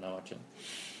motiverade i den här matchen.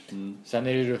 Sen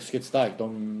är det ruskigt starkt.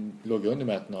 De låg under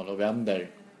med 1-0 och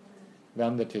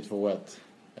vänder till 2-1.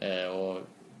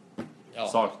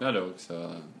 Saknade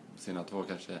också sina två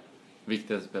kanske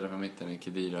viktigaste spelare från mitten i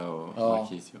Khedira och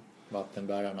Marquisio.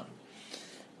 Vattenbärarna.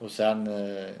 Och sen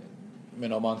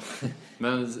men om man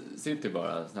men City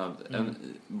bara snabbt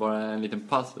bara en liten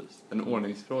passus, en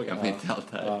ordningsfråga mitt i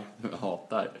allt det här. Jag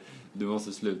hatar. Du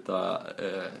måste sluta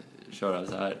köra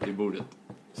så här till bordet.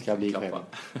 Ska bli själv.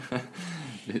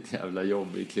 Det är ett jävla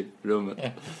jobb i klipprummet.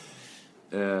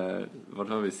 Vart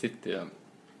har vi City?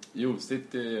 Jo,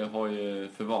 City har ju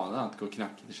för vana att gå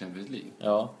knackigt i Champions League.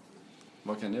 Ja.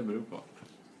 Vad kan det bero på?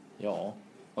 Ja.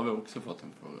 Har vi också fått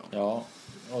en fråga om. Ja,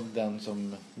 och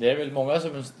det är väl många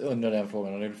som undrar den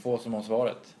frågan och det är få som har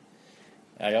svaret.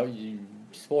 Jag har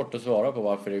svårt att svara på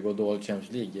varför det går dåligt i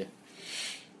Champions League.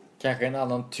 Kanske en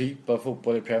annan typ av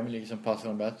fotboll i Premier League som passar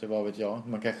dem bättre, vad vet jag.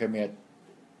 Man kanske är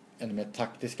ännu mer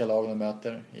taktiska lag de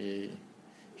möter i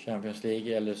Champions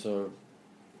League, eller så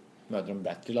möter de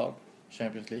bättre lag i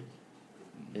Champions League.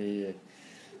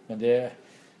 Men det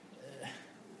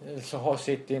så har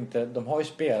City inte, de har ju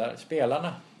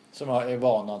spelarna som är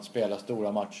vana att spela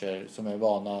stora matcher, som är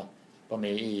vana att vara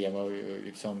med i EM och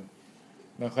liksom,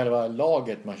 men själva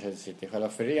laget Manchester City, själva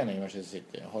föreningen Manchester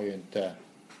City har ju inte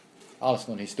alls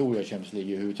någon historia i Champions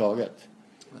League överhuvudtaget.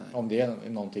 Nej. Om det är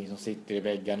någonting som sitter i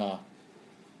väggarna,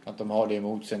 att de har det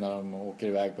emot sig när de åker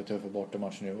iväg på tuffa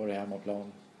bortamatcher nu och det är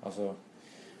hemmaplan. Alltså,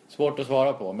 svårt att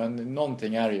svara på, men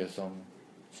någonting är ju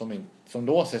som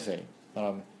låser sig när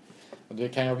de. Och det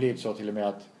kan ju ha blivit så till och med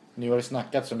att nu har det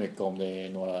snackat så mycket om det i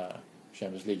några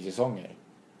Champions League-säsonger.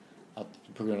 Att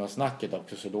på grund av snacket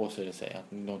också så låser det sig. Att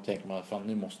då tänker man att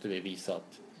nu måste vi visa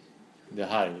att det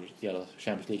här hela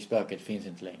Champions League-spöket finns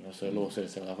inte längre. Och så låser det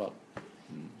sig i alla fall.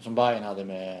 Som Bayern hade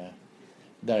med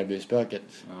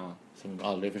derby-spöket. Ja. Som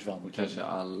aldrig försvann. Och kanske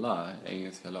alla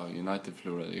engelska lag. United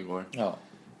förlorade igår. Ja.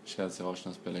 Chelsea och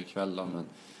Arsenal spelar ikväll då, men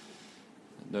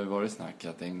det har varit snack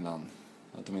att England,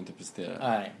 att de inte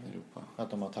presterar i Europa. Att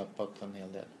de har tappat en hel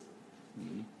del.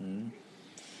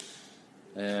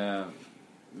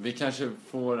 Vi kanske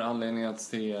får anledning att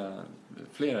se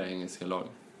flera engelska lag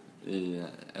i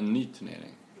en ny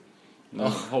turnering. Nu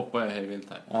hoppar jag hej vilt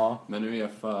här. Ja. Men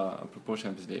UEFA, apropå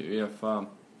Champions League, UEFA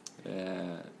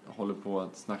håller på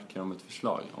att snacka om ett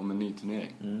förslag om en ny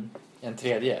turnering. En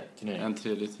tredje turnering. En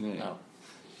tredje turnering. Ja.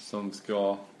 Som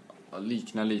ska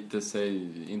likna lite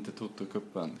sig, inte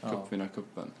Toto-cupen,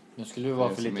 cupvinnarcupen. Nu skulle det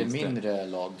vara för lite mindre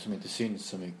lag som inte syns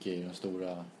så mycket i de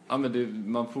stora. Ja,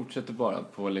 men man fortsätter bara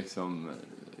på liksom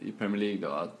i Premier League då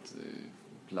att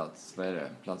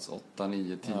plats 8,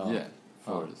 9, 10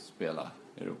 får spela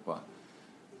i Europa.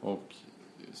 Och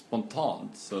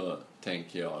spontant så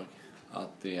tänker jag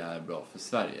att det är bra för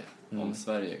Sverige. Om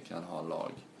Sverige kan ha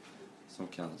lag som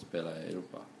kan spela i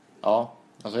Europa. Ja,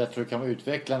 alltså jag tror det kan vara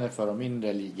utvecklande för de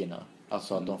mindre ligorna.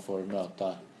 Alltså att de får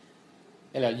möta,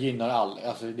 eller gynnar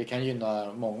alltså det kan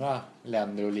gynna många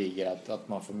länder och ligor att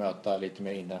man får möta lite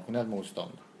mer internationellt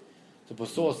motstånd. Så på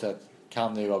så sätt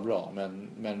kan det ju vara bra,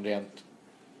 men rent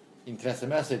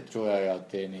intressemässigt tror jag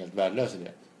att det är en helt värdelös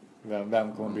idé.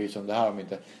 Vem kommer bry sig om det här om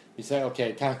inte. Vi säger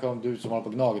okej, kanske om du som håller på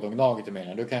Gnaget, om Gnaget är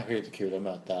med, då kanske det är lite kul att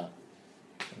möta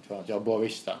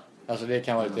Boavista. Alltså det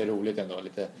kan vara lite roligt ändå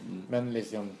lite. Men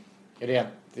liksom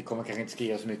det kommer kanske inte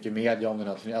skriva så mycket i media om den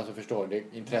här. Alltså förstår du,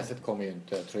 intresset kommer ju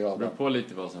inte, tror jag. Det beror på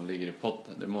lite vad som ligger i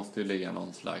potten. Det måste ju ligga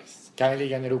någon slags. Kan ju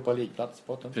ligga en Europa League-plats i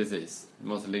potten. Precis. Det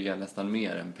måste ligga nästan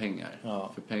mer än pengar.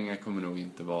 Ja. För pengar kommer nog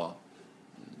inte vara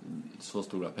så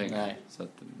stora pengar. Nej. Så att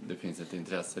det finns ett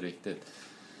intresse riktigt.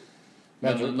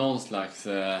 Men någon slags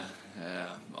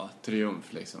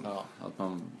triumf liksom. Ja. Att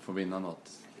man får vinna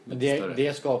något. Men större.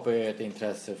 det skapar ju ett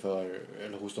intresse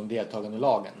hos de deltagande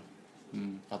lagen.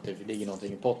 Att det ligger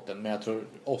någonting i potten. Men jag tror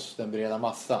den breda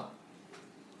massa.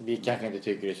 Vi kanske inte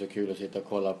tycker det är så kul att sitta och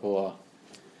kolla på,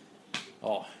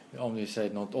 ja, om vi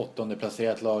säger något 8:e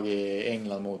placerat lag i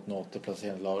England mot något 8:e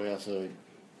placerat lag, alltså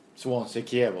Swansea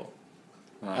Kievo.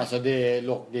 Nej. Alltså det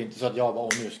är inte så att jag bara,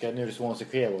 nu är det Swansea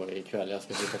Kievo ikväll, jag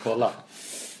ska sitta och kolla.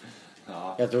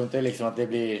 Ja. Jag tror inte liksom att det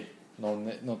blir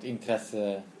något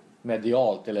intresse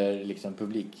medialt eller liksom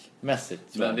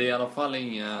publikmässigt. Men det är i alla fall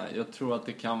jag tror att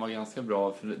det kan vara ganska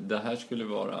bra, för det här skulle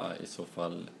vara i så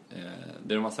fall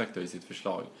det de har sagt då i sitt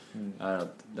förslag är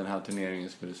att den här turneringen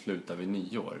skulle sluta vid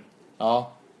 9 år.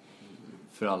 Ja.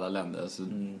 För alla länder, alltså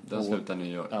den slutar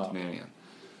 9 år, turneringen.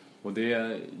 Och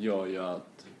det gör ju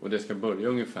att, och det ska börja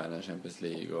ungefär när Champions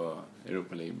League och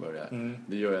Europa League börjar.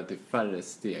 Det gör ju att det är färre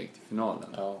steg till finalen.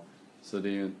 Ja. Så det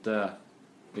är ju inte,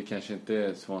 det kanske inte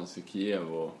är Swansea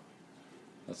Kiev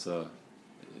alltså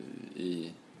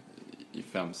i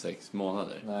 5-6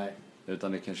 månader. Nej.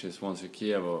 Utan det kanske är Swansea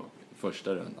Kiev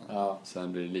första rundan. Ja.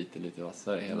 Sen blir det lite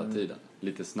vassare hela tiden.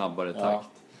 Lite snabbare takt.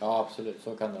 Ja, absolut.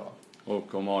 Så kan det vara.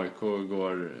 Och om AIK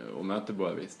går och möter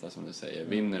Boavista, som du säger,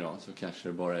 vinner de, så kanske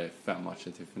det bara är 5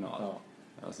 matcher till final. Ja.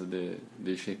 Alltså det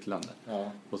är kittlande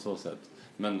på så sätt.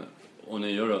 Men och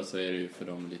nu då så är det ju för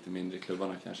de lite mindre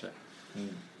klubbarna kanske.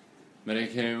 Men det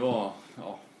kan ju vara,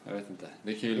 jag vet inte.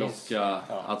 Det kan ju locka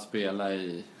att spela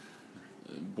i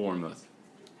Bournemouth.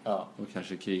 Ja. Och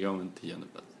kanske kriga om en 10:e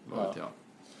plats, vad vet jag.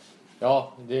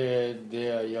 Ja,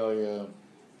 det gör ju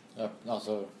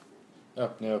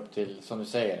öppnar upp till, som du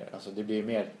säger, alltså det blir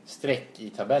mer streck i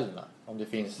tabellerna. Om det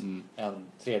finns en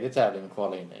tredje tävling att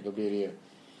kvala in i, då blir det ju,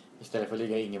 istället för att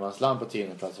ligga i ingenmansland på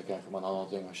 10:e plats, så kanske man har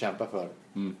någonting att kämpa för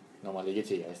när man ligger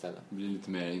 10 istället. Det blir lite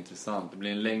mer intressant. Det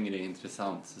blir en längre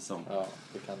intressant säsong. Ja,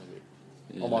 det kan det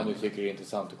bli. Om man nu tycker det är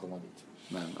intressant att komma dit.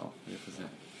 Men vi får se.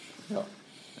 Ja.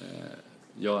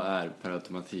 Jag är per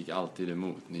automatik alltid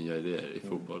emot nya idéer i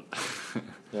fotboll.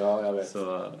 Ja, jag vet.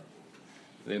 Så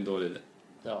det är en dålig idé.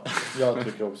 Ja, jag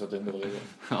tycker också att det är en dålig idé.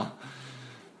 Ja.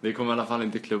 Det kommer i alla fall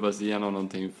inte klubbas igenom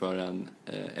någonting förrän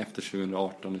efter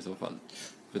 2018 i så fall.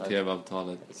 För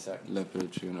TV-avtalet löper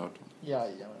ut 2018.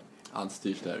 Jajamän. Allt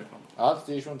styrs därifrån. Allt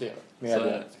styrs från TV.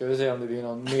 Media. Ska vi se om det blir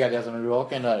någon media som är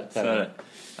bevakar den där tävlingen.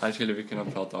 Här skulle vi kunna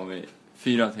prata om i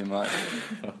 4 timmar.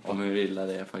 Om hur illa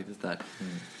det är faktiskt där.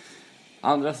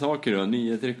 Andra saker då,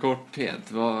 nyheter i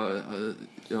korthet.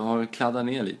 Jag har kladdat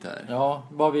ner lite här. Ja,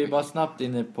 var vi bara snabbt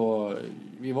inne på,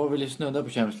 vi var väl snudda på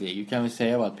Champions League. Kan vi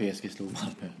säga att PSG slog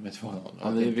Malmö med 2-0? Ja,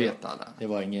 det vet alla. Det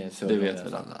var inget så. Det vet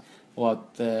väl alla. Och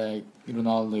att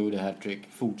Ronaldo gjorde hattrick,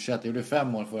 fortsatte. Gjorde 5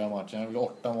 mål förra matchen. Han gjorde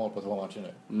 8 mål på 2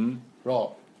 matcher nu.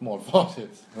 Bra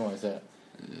målfacit, kan man säga.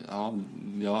 Ja,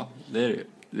 det är det ju.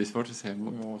 Det är svårt att säga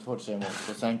emot. Ja, svårt att säga emot.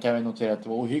 Och sen kan vi notera att det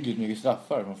var ohyggligt mycket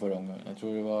straffar från förra gången. Jag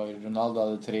tror det var Ronaldo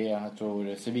hade 3. Jag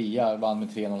tror Sevilla vann med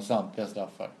 3-0 samtliga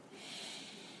straffar.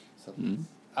 Så att,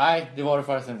 nej, det var det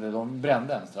faktiskt inte. De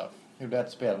brände en straff. Gjorde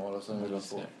ett spelmål och sen gjorde de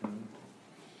 2.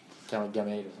 Kan vara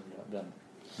Gameiro som brände.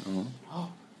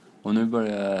 Och nu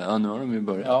har de ju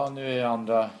börjat. Ja, nu är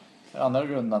andra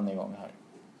rundan igång här.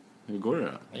 Hur går det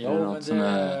då? Ja, är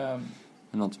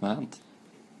det något som har hänt?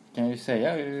 Kan ju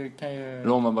säga.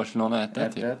 Roma-Barcelona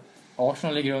 1-1.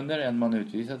 Arsenal ligger under, en man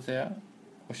utvisat säga.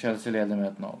 Och Chelsea leder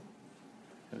med 1-0.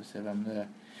 Jag vill se vem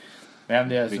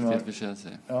det är som viktigt för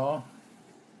Chelsea. Ja.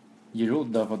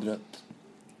 Giroud har fått rött.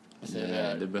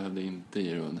 Det behövde inte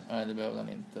Giroud. Nej, det behövde han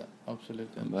inte. Absolut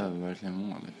inte. Han behöver verkligen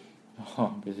mål.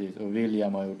 Ja, precis. Och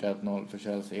William har gjort 1-0 för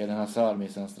Chelsea. Eden Hazard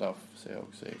missade en straff, säger jag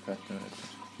också, i 6 minuter.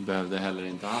 Behövde heller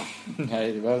inte han.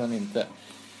 Nej, det behövde han inte.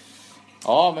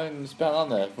 Ja, men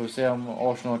spännande. Får se om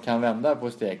Arsenal kan vända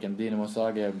på steken. Dinamo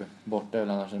Zagreb borta är väl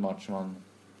annars en match som man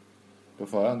på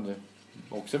förhand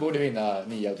också borde vinna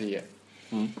 9 av 10.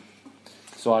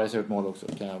 Suarez har gjort mål också,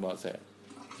 kan jag bara säga.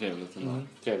 Trevligt ändå.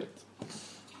 Trevligt.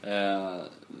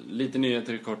 Lite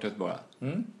nyheter i korthet bara.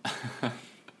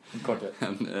 Korthet.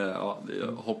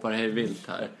 Jag hoppar hej vilt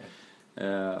här.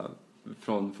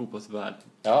 Från fotbollsvärlden.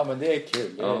 Ja, men det är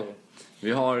kul. Ja.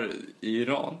 Vi har i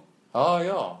Iran.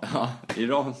 Ja.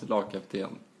 Irans lagkapten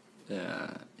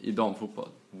i damfotboll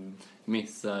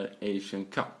missar Asian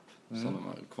Cup som de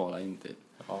har kvalat in till.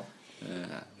 Ja.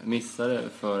 Missade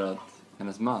för att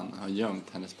hennes man har gömt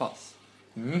hennes pass.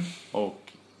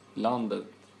 Och landet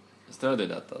stödjer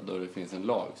detta då det finns en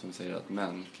lag som säger att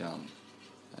män kan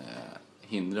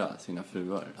hindra sina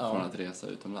fruar från att resa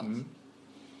utomlands.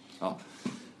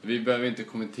 Vi behöver inte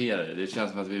kommentera det. Det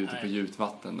känns som att vi är ute på djupt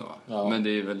vatten då. Ja. Men det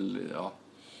är väl,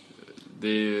 det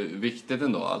är ju viktigt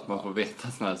ändå att man får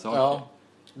veta såna här saker. Ja,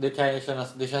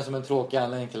 det känns som en tråkig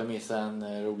anledning till att missa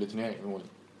en rolig turnering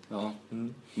förmodligen. Ja.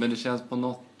 Men det känns på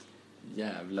något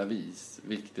jävla vis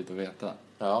viktigt att veta.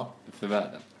 Ja. För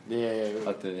världen.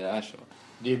 Att det är så.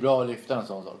 Det är ju bra att lyfta en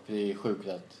sån sak. För det är sjukt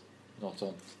att något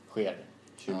sånt sker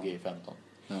 2015.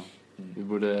 Ja. Vi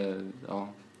borde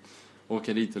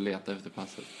åka dit och leta efter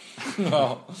passet.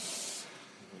 Ja.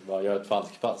 Bara göra ett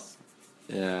falskt pass.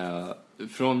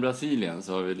 Från Brasilien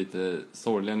så har vi lite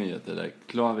sorgliga nyheter där.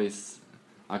 Clovis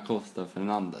Acosta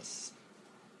Fernandes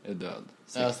är död.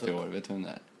 60 år, vet du vem det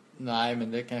är? Nej,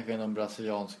 men det kanske är någon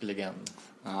brasiliansk legend.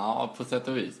 Ja, på sätt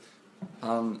och vis.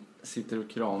 Han sitter och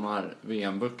kramar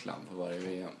VM-bucklan på varje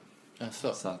VM.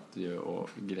 Jaså? Satt ju och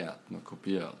grät något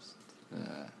kopiöst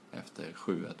efter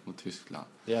 7-1 mot Tyskland.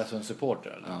 Det är alltså en supporter,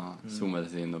 eller? Ja,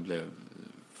 zoomades in och blev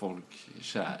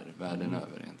folkkär världen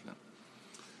över egentligen.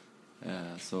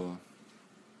 Så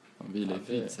vila i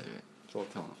frid, säger vi.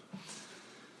 Tråkigt.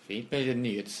 Fint med ett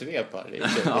nyhetssvep här. Det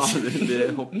är Ja,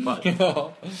 det hoppar.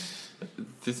 Ja.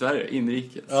 Till Sverige,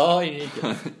 inrikes. Ja,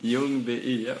 inrikes. Ljungby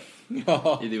IF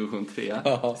i division 3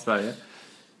 i Sverige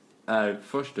är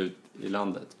först ut i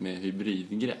landet med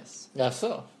hybridgräs.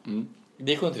 Jaså?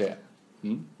 Division 3?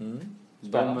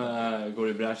 De går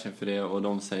i bräschen för det och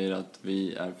de säger att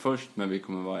vi är först, men vi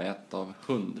kommer vara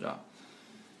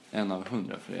en av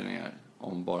 100 föreningar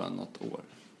om bara något år.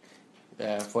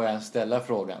 Får jag ställa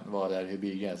frågan, vad är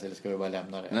hybridgräs, eller ska vi bara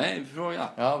lämna det? Nej, fråga.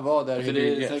 Ja, vad är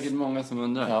hybridgräs? För det är säkert många som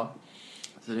undrar. Ja.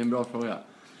 Så det är en bra fråga.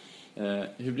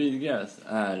 Hybridgräs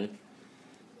är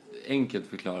enkelt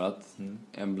förklarat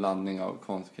en blandning av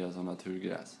konstgräs och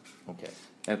naturgräs. Okay.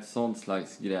 Ett sånt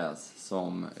slags gräs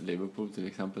som Liverpool till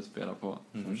exempel spelar på,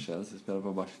 som Chelsea spelar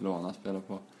på, Barcelona spelar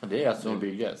på. Och det är alltså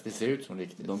hybridgräs, det ser ut som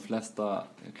riktigt. De flesta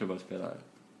klubbar spelar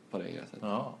på det gräset.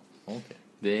 Ja, okej.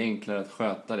 Det är enklare att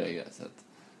sköta det gräset.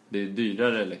 Det är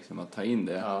dyrare liksom att ta in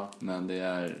det, men det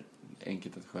är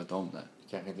enkelt att sköta om det.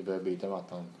 Kanske inte behöver byta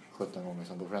mattan 17 gånger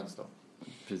som på Friends då.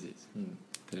 Precis,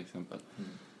 till exempel.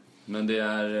 Men det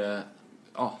är,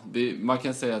 man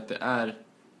kan säga att det är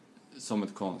som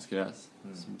ett konstgräs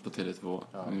på Tele2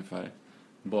 ungefär.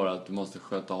 Bara att du måste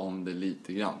sköta om det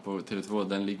lite grann. På Tele2,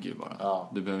 den ligger ju bara.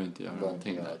 Ja. Du behöver inte göra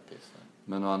någonting där.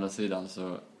 Men å andra sidan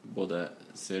så både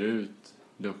ser ut,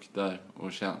 luktar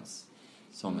och känns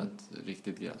som ett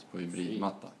riktigt gräs på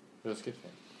hybridmatta. Ruskigt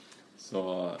fint.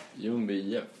 Så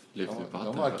Ljungby IF lyfter på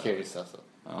hatten. De har case alltså.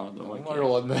 Ja, de har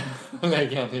råd med att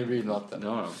lägga en hybridmatta.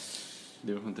 Ja,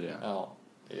 det var inte det. Ja,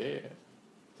 det är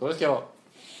så det ska vara.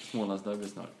 Smålandsderby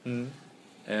snart.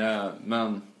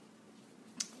 Men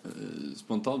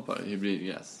spontant bara,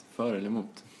 hybridgräs. För eller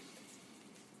emot?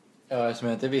 Ja, eftersom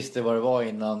jag inte visste vad det var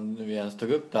innan vi ens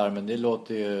tog upp det här. Men det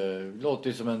låter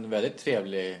ju som en väldigt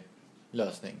trevlig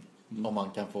lösning. Om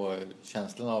man kan få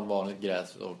känslan av vanligt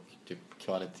gräs och typ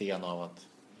kvaliteten av att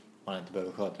man inte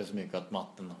behöver sköta så mycket, att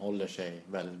matten håller sig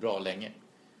väldigt bra länge.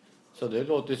 Så det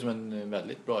låter ju som en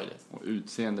väldigt bra idé. Och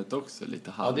utseendet också,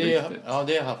 lite halvviktigt. Ja,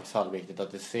 det är faktiskt halvviktigt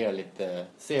att det ser lite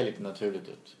naturligt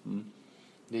ut.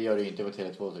 Det gör det ju inte på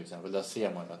Tele2 till exempel. Där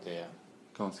ser man ju att det är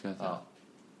konstgräs. Ja.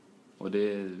 Och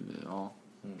det är,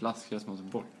 plastgräs måste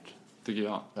bort, tycker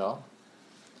jag. Ja.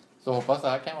 Så hoppas det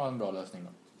här kan vara en bra lösning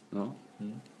då. Ja.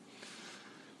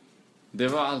 Det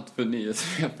var allt för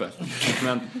nyhetssvepet.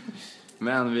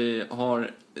 Men vi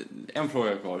har en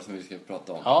fråga kvar som vi ska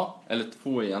prata om. Ja. Eller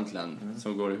 2 egentligen,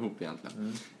 som går ihop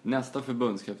egentligen. Nästa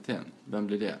förbundskapten, vem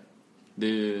blir det? Det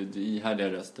är ju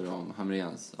ihärdiga röster om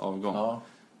Hamréns avgång. Ja.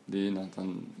 Det är ju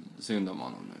nästan synd om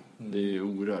honom nu. Det är ju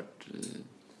oerhört,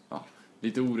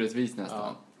 lite orättvist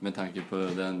nästan. Med tanke på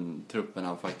den truppen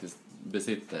han faktiskt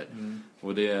besitter.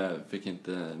 Och det fick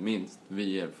inte minst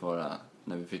vi erfara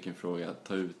när vi fick en fråga att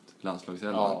ta ut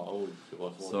landslagselvan.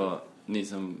 Så ni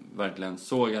som verkligen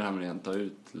sågar Hamrén ta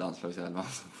ut landslagselvan,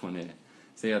 så får ni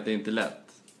se att det inte är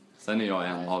lätt. Sen är jag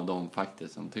en av dem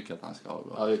faktiskt som tycker att han ska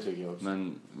avgå. Ja, det tycker jag också.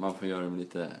 Men man får göra det med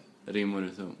lite rim och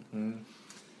reson.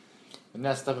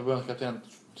 Nästa förbundskapten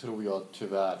tror jag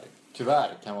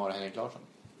tyvärr kan vara Henrik Larsson.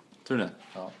 Tror du det?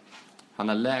 Ja. Han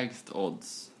har lägst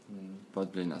odds på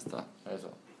att bli nästa. Är det så?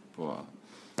 På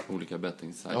olika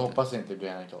bettingsajter. Jag hoppas inte det blir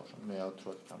Henrik Larsson, men jag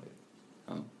tror att det kan bli.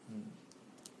 Ja.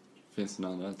 Finns det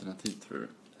några andra alternativ, tror du?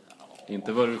 Ja.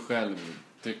 Inte vad du själv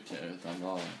tycker,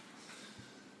 utan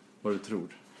vad du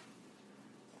tror.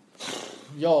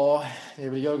 Ja, det är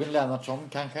väl Jörgen Lennartsson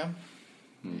kanske.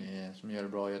 Som gör det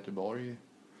bra i Göteborg.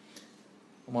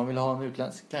 Om man vill ha en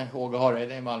utländsk, kanske Åge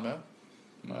Hareide i Malmö.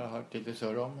 Jag har hört lite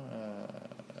surr om.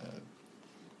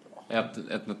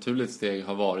 ett naturligt steg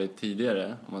har varit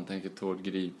tidigare, om man tänker Tord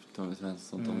Grip, Tommy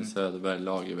Svensson, Tommy Söderberg,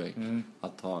 Lagerbäck,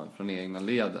 att ta från egna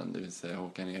leden, det vill säga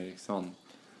Håkan Eriksson,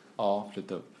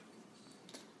 flytta upp.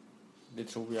 Det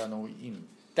tror jag nog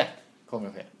inte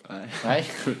kommer ske. Nej.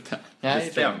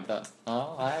 Bestämt.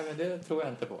 Nej, men det tror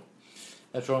jag inte på.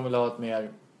 Jag tror de vill ha ett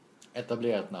mer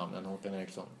etablerat namn än Håkan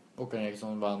Eriksson. Håkan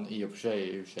Eriksson vann i och för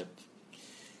sig U21.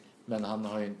 Men han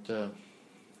har ju inte...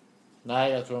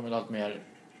 Nej, jag tror de vill ha ett mer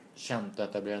känt och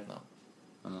etablerat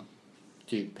namn.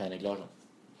 Typ Henrik Larsson.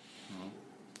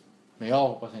 Men jag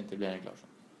hoppas inte det blir Henrik Larsson.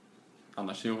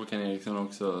 Annars är Håkan Eriksson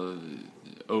också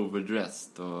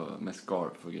overdressed och med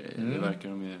scarf och grejer. Det verkar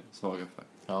de ju svaga för.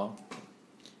 Ja.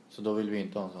 Så då vill vi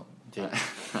inte ha en sån.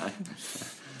 Nej.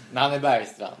 Nanne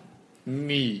Bergstrand.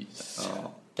 Mys.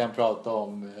 Ja. Kan prata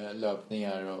om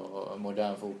löpningar och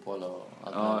modern fotboll och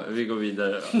allt. Ja, vi går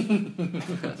vidare.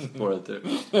 Spåret ut.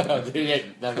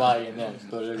 Direkt när varje nämns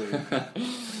större går ut.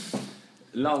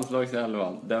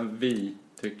 Landslagselvan, den vi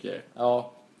tycker.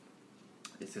 Ja.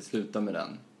 Vi ska sluta med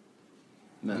den.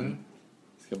 Men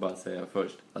ska bara säga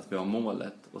först att vi har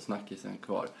målet och snackisen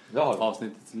kvar.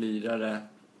 Avsnittets lirare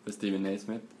för Steven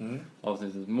Naismith.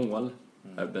 Avsnittets mål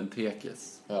är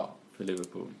Bentekes för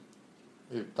Liverpool.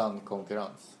 Utan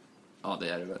konkurrens. Ja, det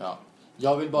är det väl. Ja.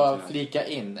 Jag vill bara flika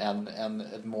in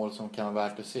ett mål som kan vara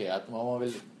värt att se. Att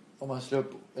om man slår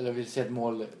upp, eller vill se ett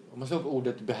mål, om man slår upp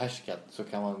ordet behärskat, så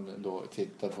kan man då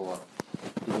titta på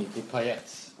Dimitri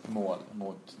Payets mål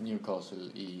mot Newcastle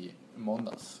i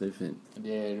måndags. Det är fint.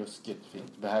 Det är ruskigt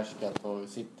fint. Behärskat och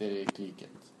sitter i klyket.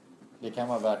 Det kan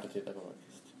vara värt att titta på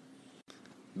faktiskt.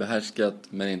 Behärskat,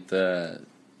 men inte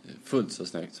fullt så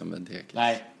snyggt som Bentekes.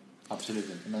 Nej, absolut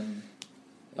inte. Men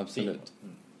absolut.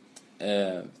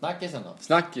 Snackisen då?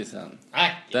 Snackisen.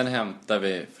 Den hämtar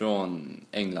vi från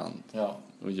England. Ja.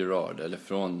 Och Gerard, eller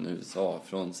från USA,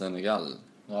 från Senegal.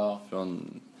 Ja.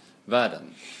 Från världen.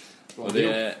 Och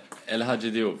det är El Hadji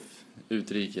Diouf,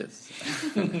 utrikes.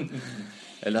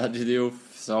 El Hadji Diouf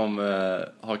som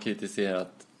har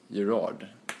kritiserat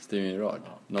Steven Gerrard.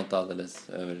 Något alldeles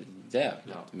över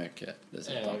jävligt mycket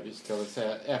dessutom. Vi ska väl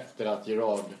säga efter att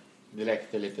Gerrard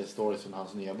direkt lite stories om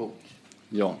hans nya bok.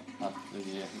 Ja. Att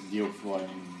Diouf var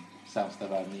den sämsta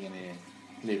värvningen i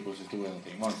Liverpools historia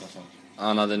någonting. Var det inte sånt?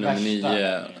 Han hade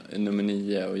nummer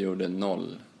 9 och gjorde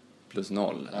 0 plus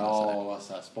 0. Ja, och var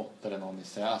så här, spottade någon i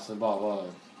sig. Alltså bara var...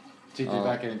 Tyckte det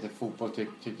verkade inte fotboll,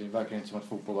 tyckte det verkade inte som att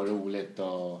fotboll var roligt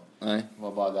och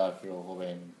var bara där för att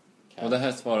hålla in cash. Och det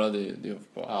här svarade ju Diouf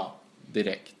på. Ja.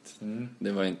 Direkt.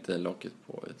 Det var inte locket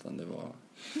på, utan det var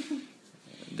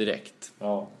direkt.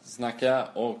 Ja. Snacka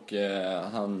och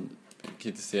han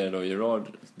kritiserade då Gerrard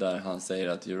där han säger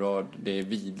att Gerrard, det är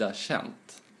vida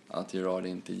känt att Gerrard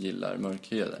inte gillar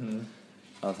mörkhyade.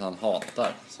 Att han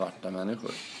hatar svarta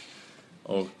människor.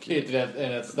 Och det är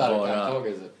rätt stark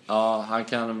anklagelse. Ja, han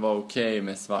kan vara okej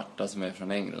med svarta som är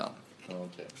från England.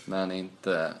 Okay. Men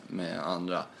inte med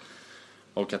andra.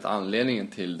 Och att anledningen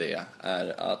till det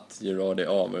är att Gerrard är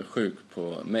avundsjuk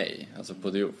på mig, alltså på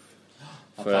Diouf.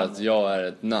 För att jag är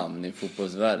ett namn i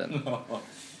fotbollsvärlden.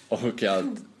 Och att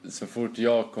så fort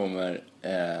jag kommer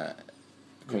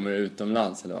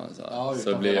utomlands eller vad han sa,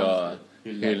 så blir jag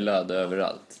hyllad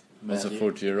överallt. Och så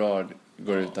fort Gerrard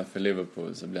går utanför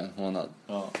Liverpool så blir han hånad.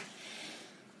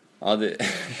 Ja, det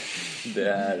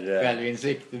är...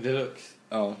 Självinsikt i deluxe.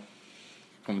 Ja.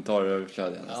 Kommentarer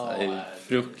överflödiga nästan. Det är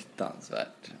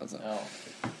fruktansvärt. Alltså. Ja.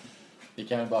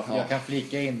 Jag kan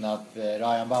flika in att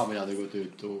Ryan Babel hade gått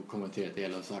ut och kommenterat det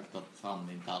hela och sagt att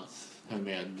han inte alls höll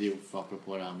med Diouf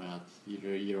apropå det här med att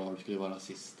Gerrard skulle vara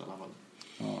rasist i alla fall.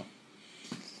 Ja.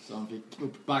 Så han fick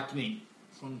uppbackning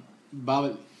från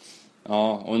Babel.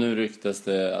 Ja, och nu ryktas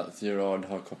det att Gerrard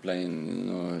har kopplat in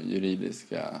några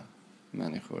juridiska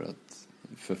människor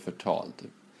för förtal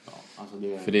typ. Ja, alltså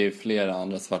för det är flera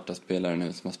andra svarta spelare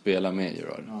nu som har spelat med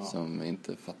Gerrard som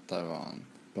inte fattar vad han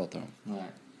pratar om. Nej.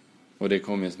 Och det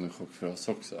kommer ju som en chock för oss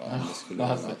också. Om det skulle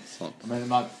vara något sånt.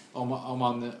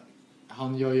 Men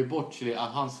han gör ju bort sig.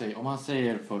 Om han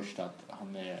säger först att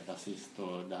han är rasist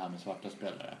och det här med svarta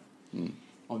spelare.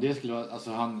 Om det skulle vara,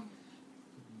 alltså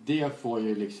det får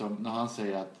ju liksom, när han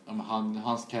säger att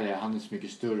hans karriär, han är så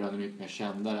mycket större, han är mycket mer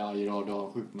kändare, Gerrard har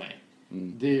avundsjuk på mig.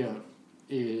 Det är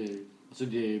alltså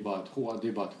det är ju bara ett hål,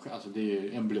 det är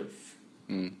ju en bluff.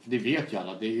 För det vet ju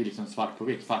alla, det är ju liksom svart på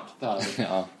vitt fakta.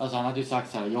 Alltså han hade ju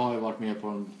sagt så här: jag har ju varit med på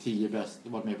de 10 bäst,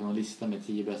 varit med på någon lista med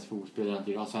 10 bäst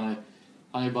fotbollsspelare. Alltså han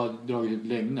har ju bara dragit ut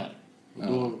lögner. Och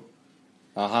då...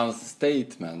 Ja, hans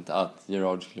statement att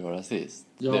Gerrard skulle vara rasist,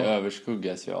 det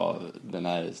överskuggas ju av den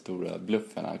här stora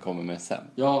bluffen han kommer med sen.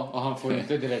 Ja, och han får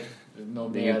inte direkt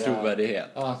någon Det är ingen mera- trovärdighet.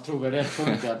 Ja, trovärdighet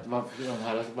funkar att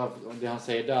det han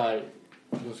säger där,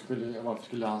 varför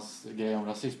skulle hans grej om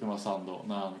rasismen vara sann då,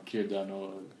 när han kryddar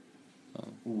något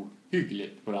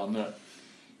ohyggligt på det andra.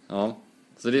 Ja,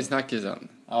 så det är snackisen.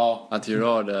 Ja, Att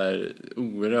Gerard är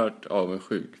oerhört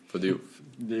avundsjuk på Diouf.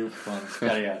 det är upp på hans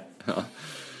karriär. Ja.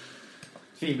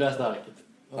 Tvivlar starkt,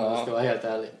 om jag ska vara helt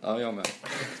ärlig. Ja, jag med.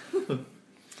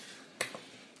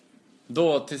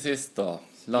 Då till sist då,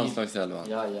 landslagselvan.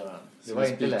 Jajamän. Det Ska var vi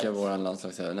inte lätt. spika våran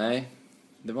landslagselva? Nej,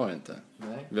 det var det inte.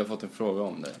 Nej. Vi har fått en fråga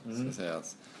om det, ska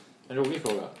sägas. En rolig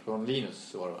fråga från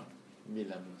Linus var det, va?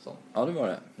 Wilhelmsson. Ja, det var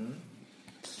det.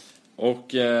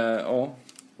 Och ja,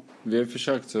 vi har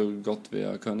försökt så gott vi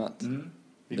har kunnat.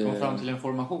 Vi kom fram till en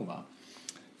formation, va?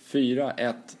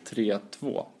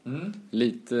 4-1-3-2.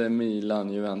 Lite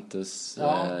Milan-Juventus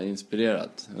Ja.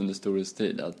 inspirerat under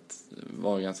storhetstid att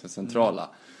vara ganska centrala.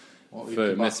 Och För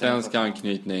ytterbacken med svensk för-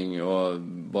 anknytning och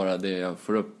bara det jag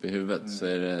får upp i huvudet så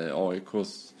är det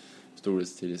AIKs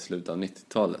storhetstid i slutet av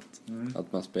 90-talet.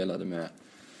 Att man spelade med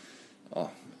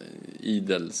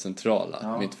idel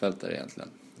centrala mittfältare egentligen.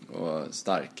 Och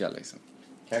starka liksom.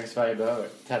 Kanske Sverige behöver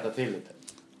täta till lite.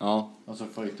 Ja, Och så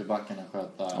får ytterbackarna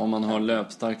sköta... om man har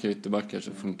löpstarka ytterbackar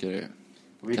så funkar det ju.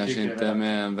 Och vi Kanske tycker inte väl-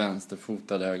 med en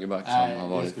vänsterfotad högerback Nej, som har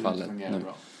det varit skulle inte fallet fungera nu.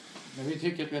 bra. Men vi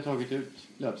tycker att vi har tagit ut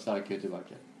löpstarka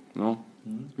ytterbackar. Ja.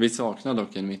 Vi saknar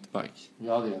dock en mittback.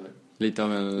 Ja, det gör vi. Lite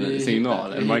av en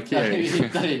signal, en markering. Vi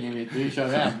hittar ingen mitt. Vi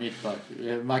kör en mittback.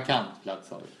 Markant plats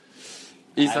har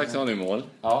vi. Isaksson i mål,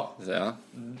 Ja. säga.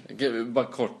 Bara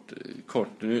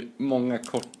kort. Nu, många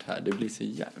kort här, det blir så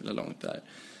jävla långt där.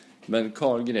 Men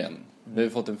Karlgren, vi har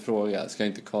fått en fråga. Ska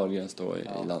inte Karlgren stå i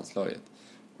landslaget?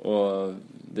 Och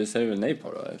det säger väl nej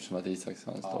på då, eftersom att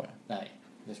Isaksson står. Nej,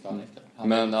 det ska han inte.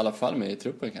 Men i alla fall med i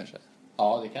truppen kanske.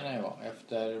 Ja, det kan han ju vara.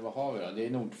 Efter, vad har vi då? Det är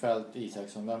Nordfeldt,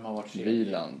 Isaksson. Vem har varit tredje?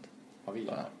 Wieland, Har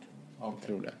Wieland varit? jag Okej.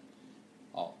 tror det.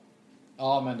 Ja.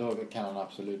 Ja, men då kan han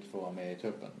absolut få vara med i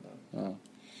truppen. Ja.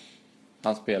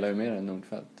 Han spelar ju mer än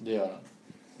Nordfeldt. Det gör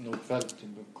han. Nordfeldt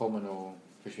kommer nog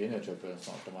försvinna i truppen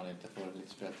snart om han inte får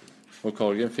lite sprätt. Och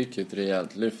Karlgren fick ju ett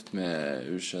rejält lyft med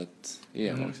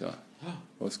U21-EM också.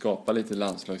 Och skapa lite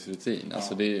landslagsrutin.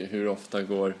 Alltså det är, hur ofta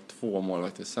går 2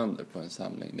 målvakter sönder på en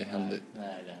samling? Det händer.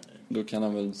 Nej, det händer. Då kan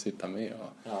han väl sitta med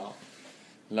och Ja.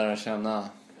 lära känna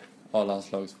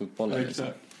A-landslagsfotbollen. Liksom.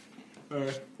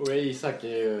 Och Isak är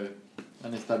ju...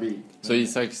 Han är stabil. Så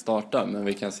Isak startar, men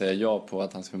vi kan säga ja på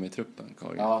att han ska med i truppen,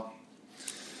 Karlgren. Ja.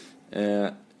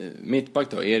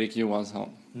 Mittback då, Erik Johansson.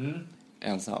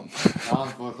 Ensam. Ja, han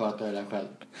får sköta det där själv.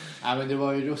 Ja, men det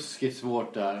var ju ruskigt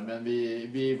svårt där. Men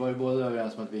vi var ju båda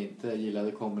överens om att vi inte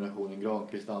gillade kombinationen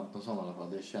Granqvist-Antonsson i alla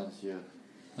fall. Det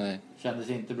kändes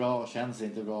inte bra och känns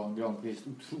inte bra. Granqvist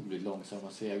otroligt långsam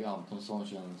och seg. Antonsson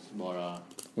känns bara...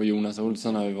 Och Jonas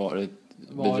Olsson har ju varit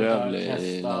bedrövlig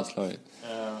i landslaget.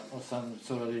 Och sen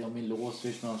surrade de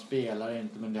Milosevic, men han spelar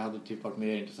inte. Men det hade typ varit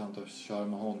mer intressant att köra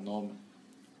med honom.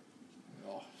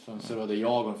 Ja, sen surrade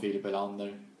jag om Filip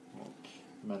Elander.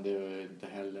 Men det var inte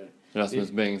heller...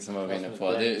 Rasmus Bengtsson var vi inne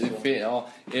på.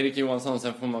 Erik Johansson,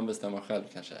 sen får man bestämma själv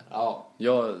kanske. Ja.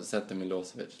 Jag sätter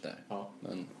Milosevic där. Ja.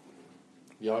 Men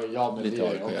Ja, men lite det gör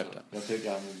AIK jag också. hjärta. Jag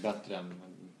tycker han är bättre än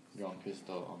Granqvist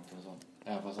och Antonsson.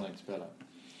 Även fast han inte spelar.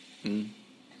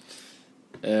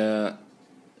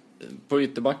 på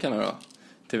ytterbackarna då.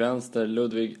 Till vänster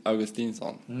Ludvig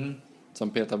Augustinsson. Som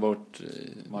petar bort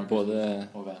Marcus både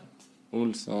och Wendt.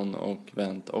 Olsson och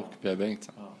Wendt och Pierre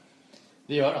Bengtsson. Ja.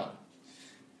 Det gör han.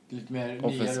 Lite mer nyare och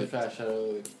Offensivt. fräschare.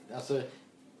 Och, alltså,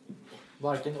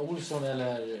 varken Olsson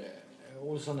eller...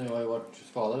 Olsson nu har ju varit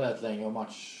skadad väldigt länge och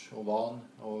matchovan.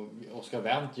 Och Oskar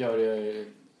Wendt gör det,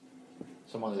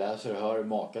 som man läser och hör,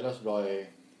 makalöst bra i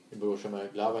Borussia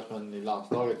Mönchengladbach. Men i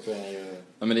landslaget så är han ju...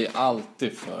 Ja, men det är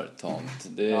alltid för tamt.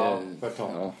 Det är, Ja, för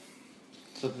tamt. Ja.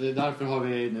 Så att därför har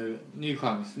vi nu ny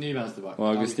chans, ny vänsterback. Och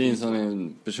Augustinsson är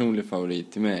en personlig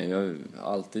favorit till mig. Jag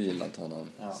har alltid gillat honom.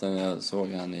 Ja. Sen jag såg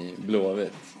han i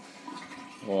Blåvitt.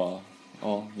 Och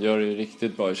ja, gör det ju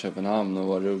riktigt bra i Köpenhamn och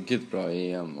var ruggigt bra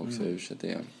i EM också,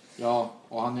 U21-EM. Ja,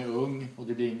 och han är ung och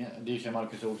det blir det är ju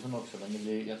Marcus Olsson också, men det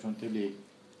blir, jag tror inte det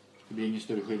blir ingen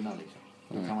större skillnad liksom.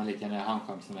 Då kan man lika gärna ha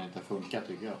chansen när det inte har funkat,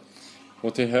 tycker jag.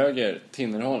 Och till höger,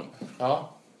 Tinnerholm. Ja,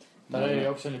 där är det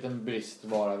också en liten brist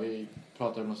bara. Vi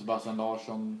pratade om Sebastian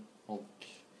Larsson och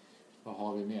vad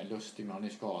har vi mer? Lustig, men han är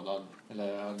skadad.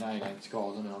 Eller nej, han är inte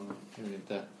skadad, men han är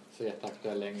inte så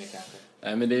jätteaktuell längre kanske.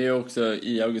 Nej, men det är ju också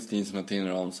i Augustinsson och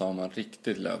Tinnerholm så har man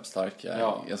riktigt löpstarka,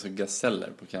 alltså gaseller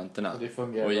på kanterna. Och det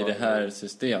fungerar och i bra det här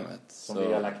systemet som så,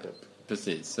 vi har lagt upp.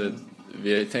 precis, så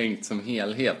vi har ju tänkt som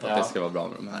helhet att det ska vara bra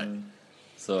med de här.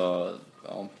 Så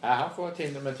Ja. Han får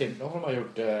Tinnerholm, men Tinnerholm har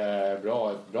gjort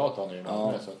bra tag nu i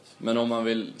Malmö. Så att... Men om man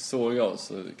vill såga oss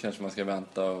så kanske man ska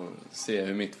vänta och se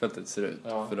hur mittfältet ser ut.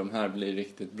 Ja. För de här blir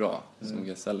riktigt bra som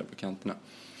Gazeller på kanterna.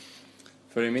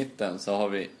 För i mitten så har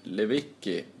vi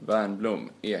Lewicki, Wernbloom,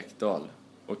 Ekdal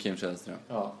och Kim Källström.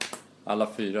 Ja. Alla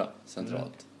 4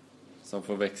 centralt. Som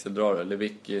får växeldrare.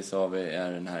 Lewicki så har vi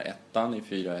är den här ettan i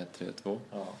 4-1-3-2.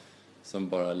 Ja. Som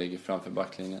bara ligger framför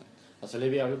backlinjen. Alltså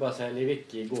jag vill bara säga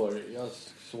Lewicki igår. Jag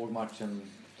såg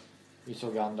matchen. Jag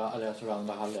såg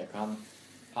andra halvlek.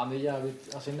 Han är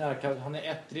jävligt, alltså han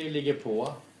är ettrig, ligger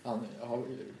på. Han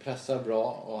pressar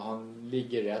bra och han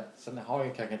ligger rätt. Sen har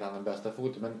ju kanske inte han den bästa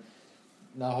foten, men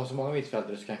när han har så många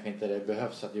mittfältare så kanske inte det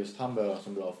behövs att just han behöver så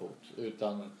bra fot.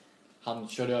 Utan han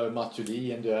körde över Matuidi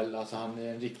i en duell. Alltså han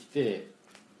är en riktig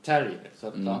terrier. Så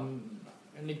att han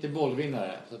är en riktig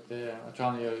bollvinnare. Så att jag tror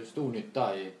han gör stor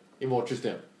nytta i vårt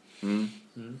system.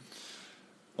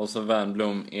 Och så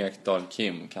Wernbloom, Ekdal,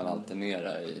 Kim kan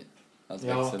alternera i att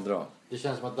växeldra. Det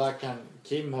känns som att där kan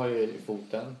Kim har ju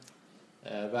foten.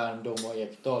 Wernbloom och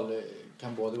Ekdal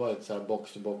kan både vara lite så här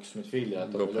box-to-box midfielder,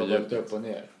 att de vill lite upp och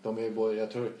ner. De är ju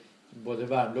jag tror både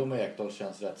Wernbloom och Ekdal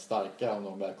känns rätt starka om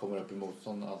de väl kommer upp i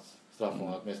motståndarnas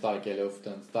straffområde. Med starka i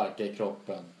luften, starka i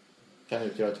kroppen. Kan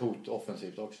utgöra ett hot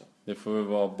offensivt också. Det får ju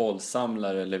vara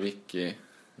bollsamlare Lewicki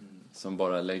som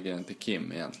bara lägger den till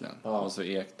Kim egentligen. Ja. Och så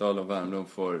Ekdal och Wernbloom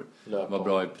får vara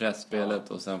bra i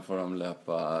pressspelet och sen får de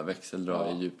löpa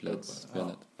växeldra i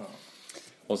djupledsspelet. Ja.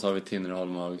 Och så har vi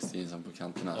Tinnerholm och Augustinsson på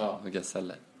kanterna och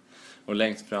Gazeller. Och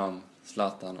längst fram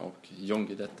Zlatan och John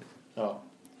Guidetti. Ja,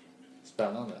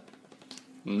 spännande.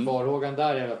 Farhågan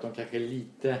där är att de kanske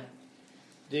lite...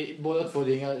 båda två är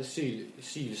inga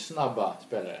sylsnabba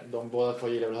spelare. De båda två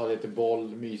gillar väl ha lite boll,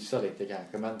 mysa lite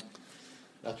kanske. Men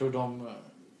jag tror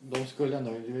de skulle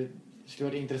ändå... Det skulle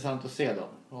vara intressant att se dem.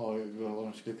 Och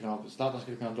de skulle kunna, Zlatan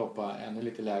skulle kunna droppa ännu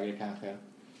lite lägre kanske.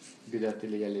 Guidetti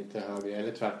ligger lite högre.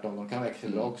 Eller tvärtom, de kan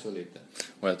växla också lite.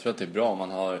 Och jag tror att det är bra om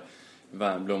man har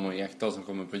Wernbloom och Ekdal som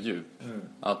kommer på djup.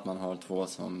 Att man har 2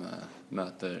 som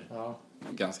möter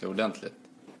ganska ordentligt.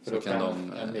 För så kan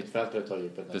en mittfältare ta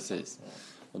djupet. Precis. Ja.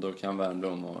 Och då kan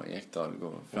Wernbloom och Ekdal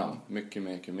gå fram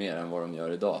mycket mer än vad de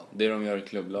gör idag. Det de gör i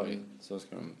klubblaget, så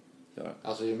ska de göra.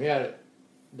 Alltså ju mer...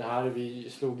 Det här, vi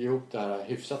slog ihop det här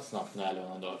hyfsat snabbt när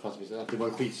någon dag. Fast att det var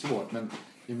skitsvårt. Men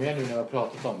ju mer nu när vi har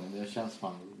pratat om det känns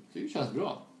det känns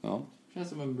bra. Ja. Det känns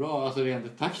som en bra... Alltså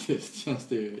rent taktiskt känns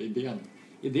det ju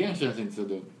idén känns inte så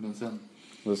dum. Men sen...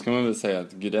 Då ska man väl säga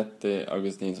att Guidetti,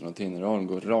 Augustinsson och Tinnerholm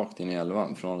går rakt in i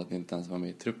 11 från att inte ens vara med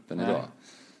i truppen idag.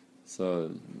 Så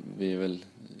vi är väl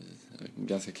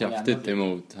ganska kraftigt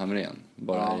emot Hamrén.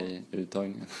 Bara i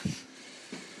uttagningen.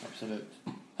 Absolut.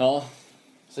 Ja.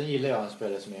 Sen gillar jag en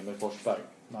spelare som Emil Forsberg.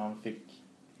 Men han fick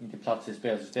inte plats i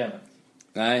spelsystemet.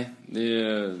 Nej, det är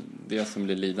ju det som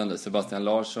blir lidande. Sebastian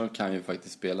Larsson kan ju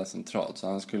faktiskt spela centralt. Så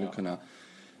han skulle kunna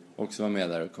också vara med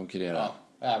där och konkurrera. Ja,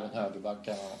 även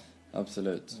högerbackarna.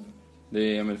 Absolut. Det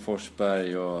är Emil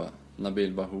Forsberg och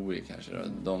Nabil Bahoui kanske då.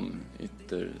 De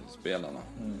ytterspelarna.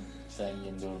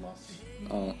 Sengin, Durmaz.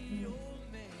 Ja.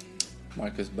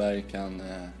 Marcus Berg kan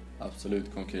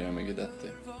absolut konkurrera med Guidetti.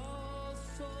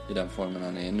 I den formen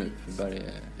han är i nu. För Berg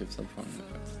är hyfsad form nu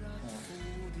faktiskt.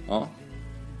 Ja.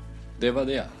 Det var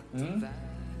det.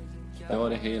 Det var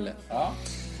det hela. Ja.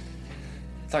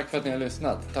 Tack för att ni har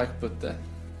lyssnat. Tack Putte.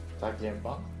 Tack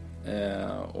Jempan.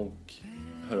 Och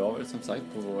hör av er som sagt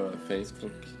på våra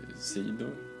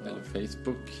Facebook-sidor. Eller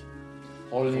Facebook.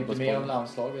 Håller ni inte med om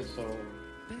landslaget så...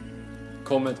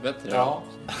 Kom ett bättre. Ja.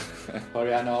 Hör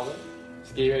gärna av er.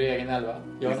 Skriv er egen 11.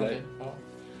 Gör någonting. Ja.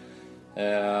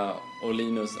 Och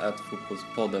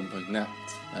linus@fotbollspodden.net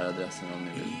är adressen om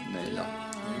ni vill mejla.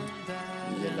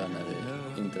 Vi gillar när vi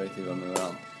är interaktiva med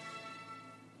varandra.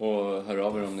 Och hör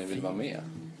av er om ni vill vara med.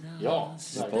 Ja,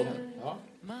 i podden. Ja.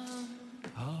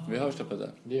 Vi hörs då på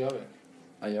det. Det gör vi.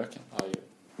 Adjöken. Adjö.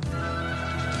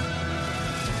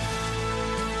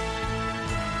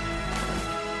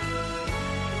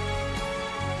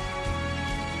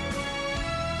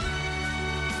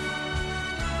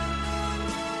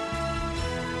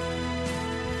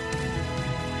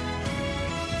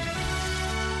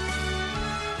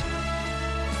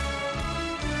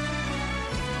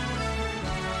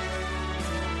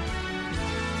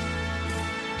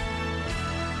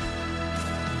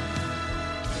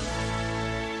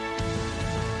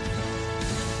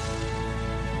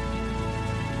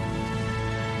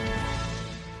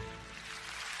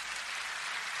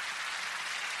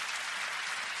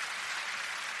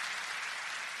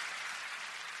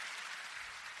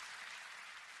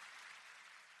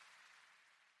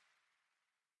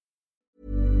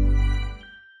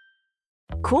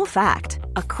 Cool fact,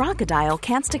 a crocodile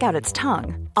can't stick out its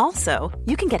tongue. Also,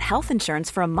 you can get health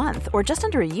insurance for a month or just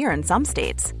under a year in some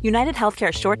states. United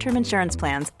Healthcare short-term insurance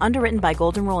plans, underwritten by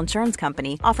Golden Rule Insurance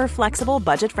Company, offer flexible,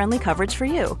 budget-friendly coverage for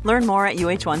you. Learn more at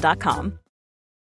uh1.com.